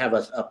program. I have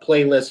a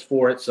playlist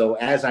for it. So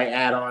as I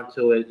add on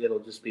to it, it'll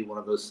just be one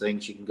of those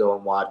things you can go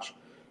and watch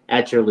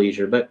at your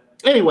leisure. But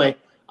anyway,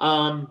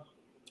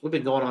 we've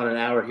been going on an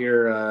hour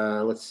here.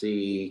 Let's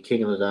see,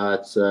 King of the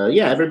Dots.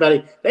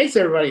 Everybody. Thanks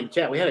everybody in the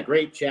chat. We had a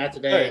great chat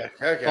today.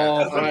 Okay.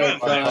 Paul,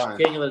 Brian,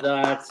 King of the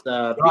Dots,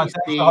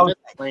 BC,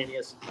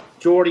 Miscellaneous,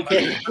 Jordy.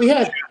 We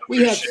had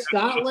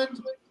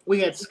Scotland.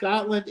 We had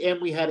Scotland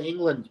and we had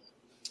England.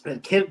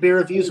 And Kent Beer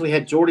Reviews. We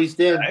had Jordy's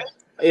Den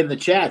in the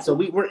chat. So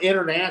we're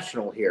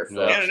international here,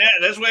 folks.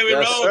 That's the way we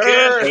roll, sir.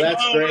 kids. So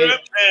that's great.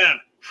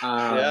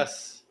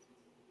 Yes.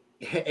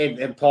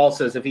 And Paul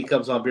says if he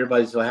comes on Beer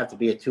Buddies, it'll have to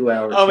be a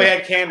 2-hour. Oh, we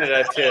had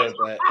Canada too,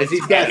 but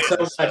he's got so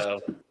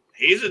much.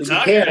 He's a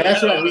talker.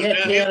 That's right. We had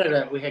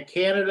Canada. We had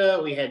Canada.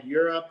 We had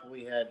Europe.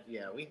 We had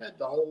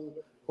the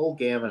whole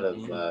gamut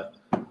of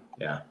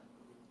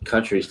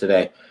countries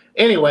today.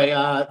 Anyway,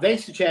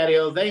 thanks to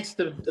Chatio. Thanks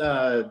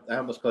to I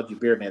almost called you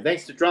Beer Man.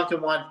 Thanks to Drunken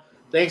One.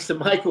 Thanks to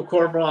Michael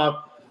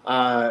Kormroff.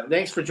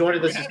 Thanks for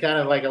joining. This is kind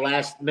of like a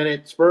last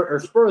minute spur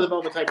of the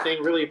moment type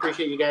thing. Really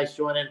appreciate you guys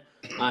joining.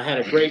 I had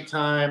a great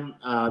time.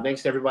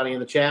 Thanks to everybody in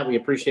the chat. We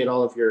appreciate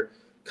all of your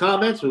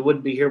comments. We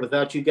wouldn't be here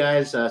without you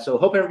guys. So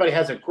hope everybody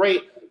has a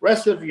great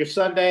rest of your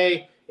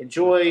Sunday.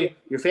 Enjoy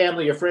your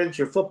family, your friends,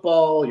 your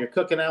football, your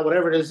cooking out,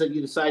 whatever it is that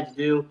you decide to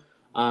do.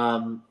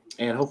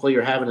 And hopefully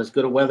you're having as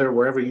good a weather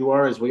wherever you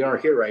are as we are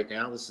here right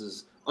now. This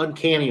is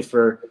uncanny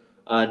for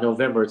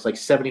November. It's like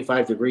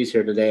 75 degrees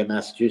here today in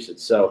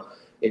Massachusetts. So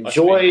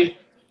enjoy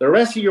the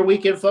rest of your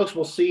weekend, folks.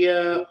 We'll see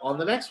you on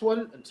the next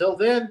one. Until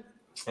then,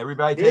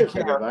 everybody take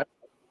care. Everybody.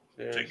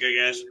 Take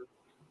care, guys.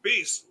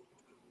 Peace.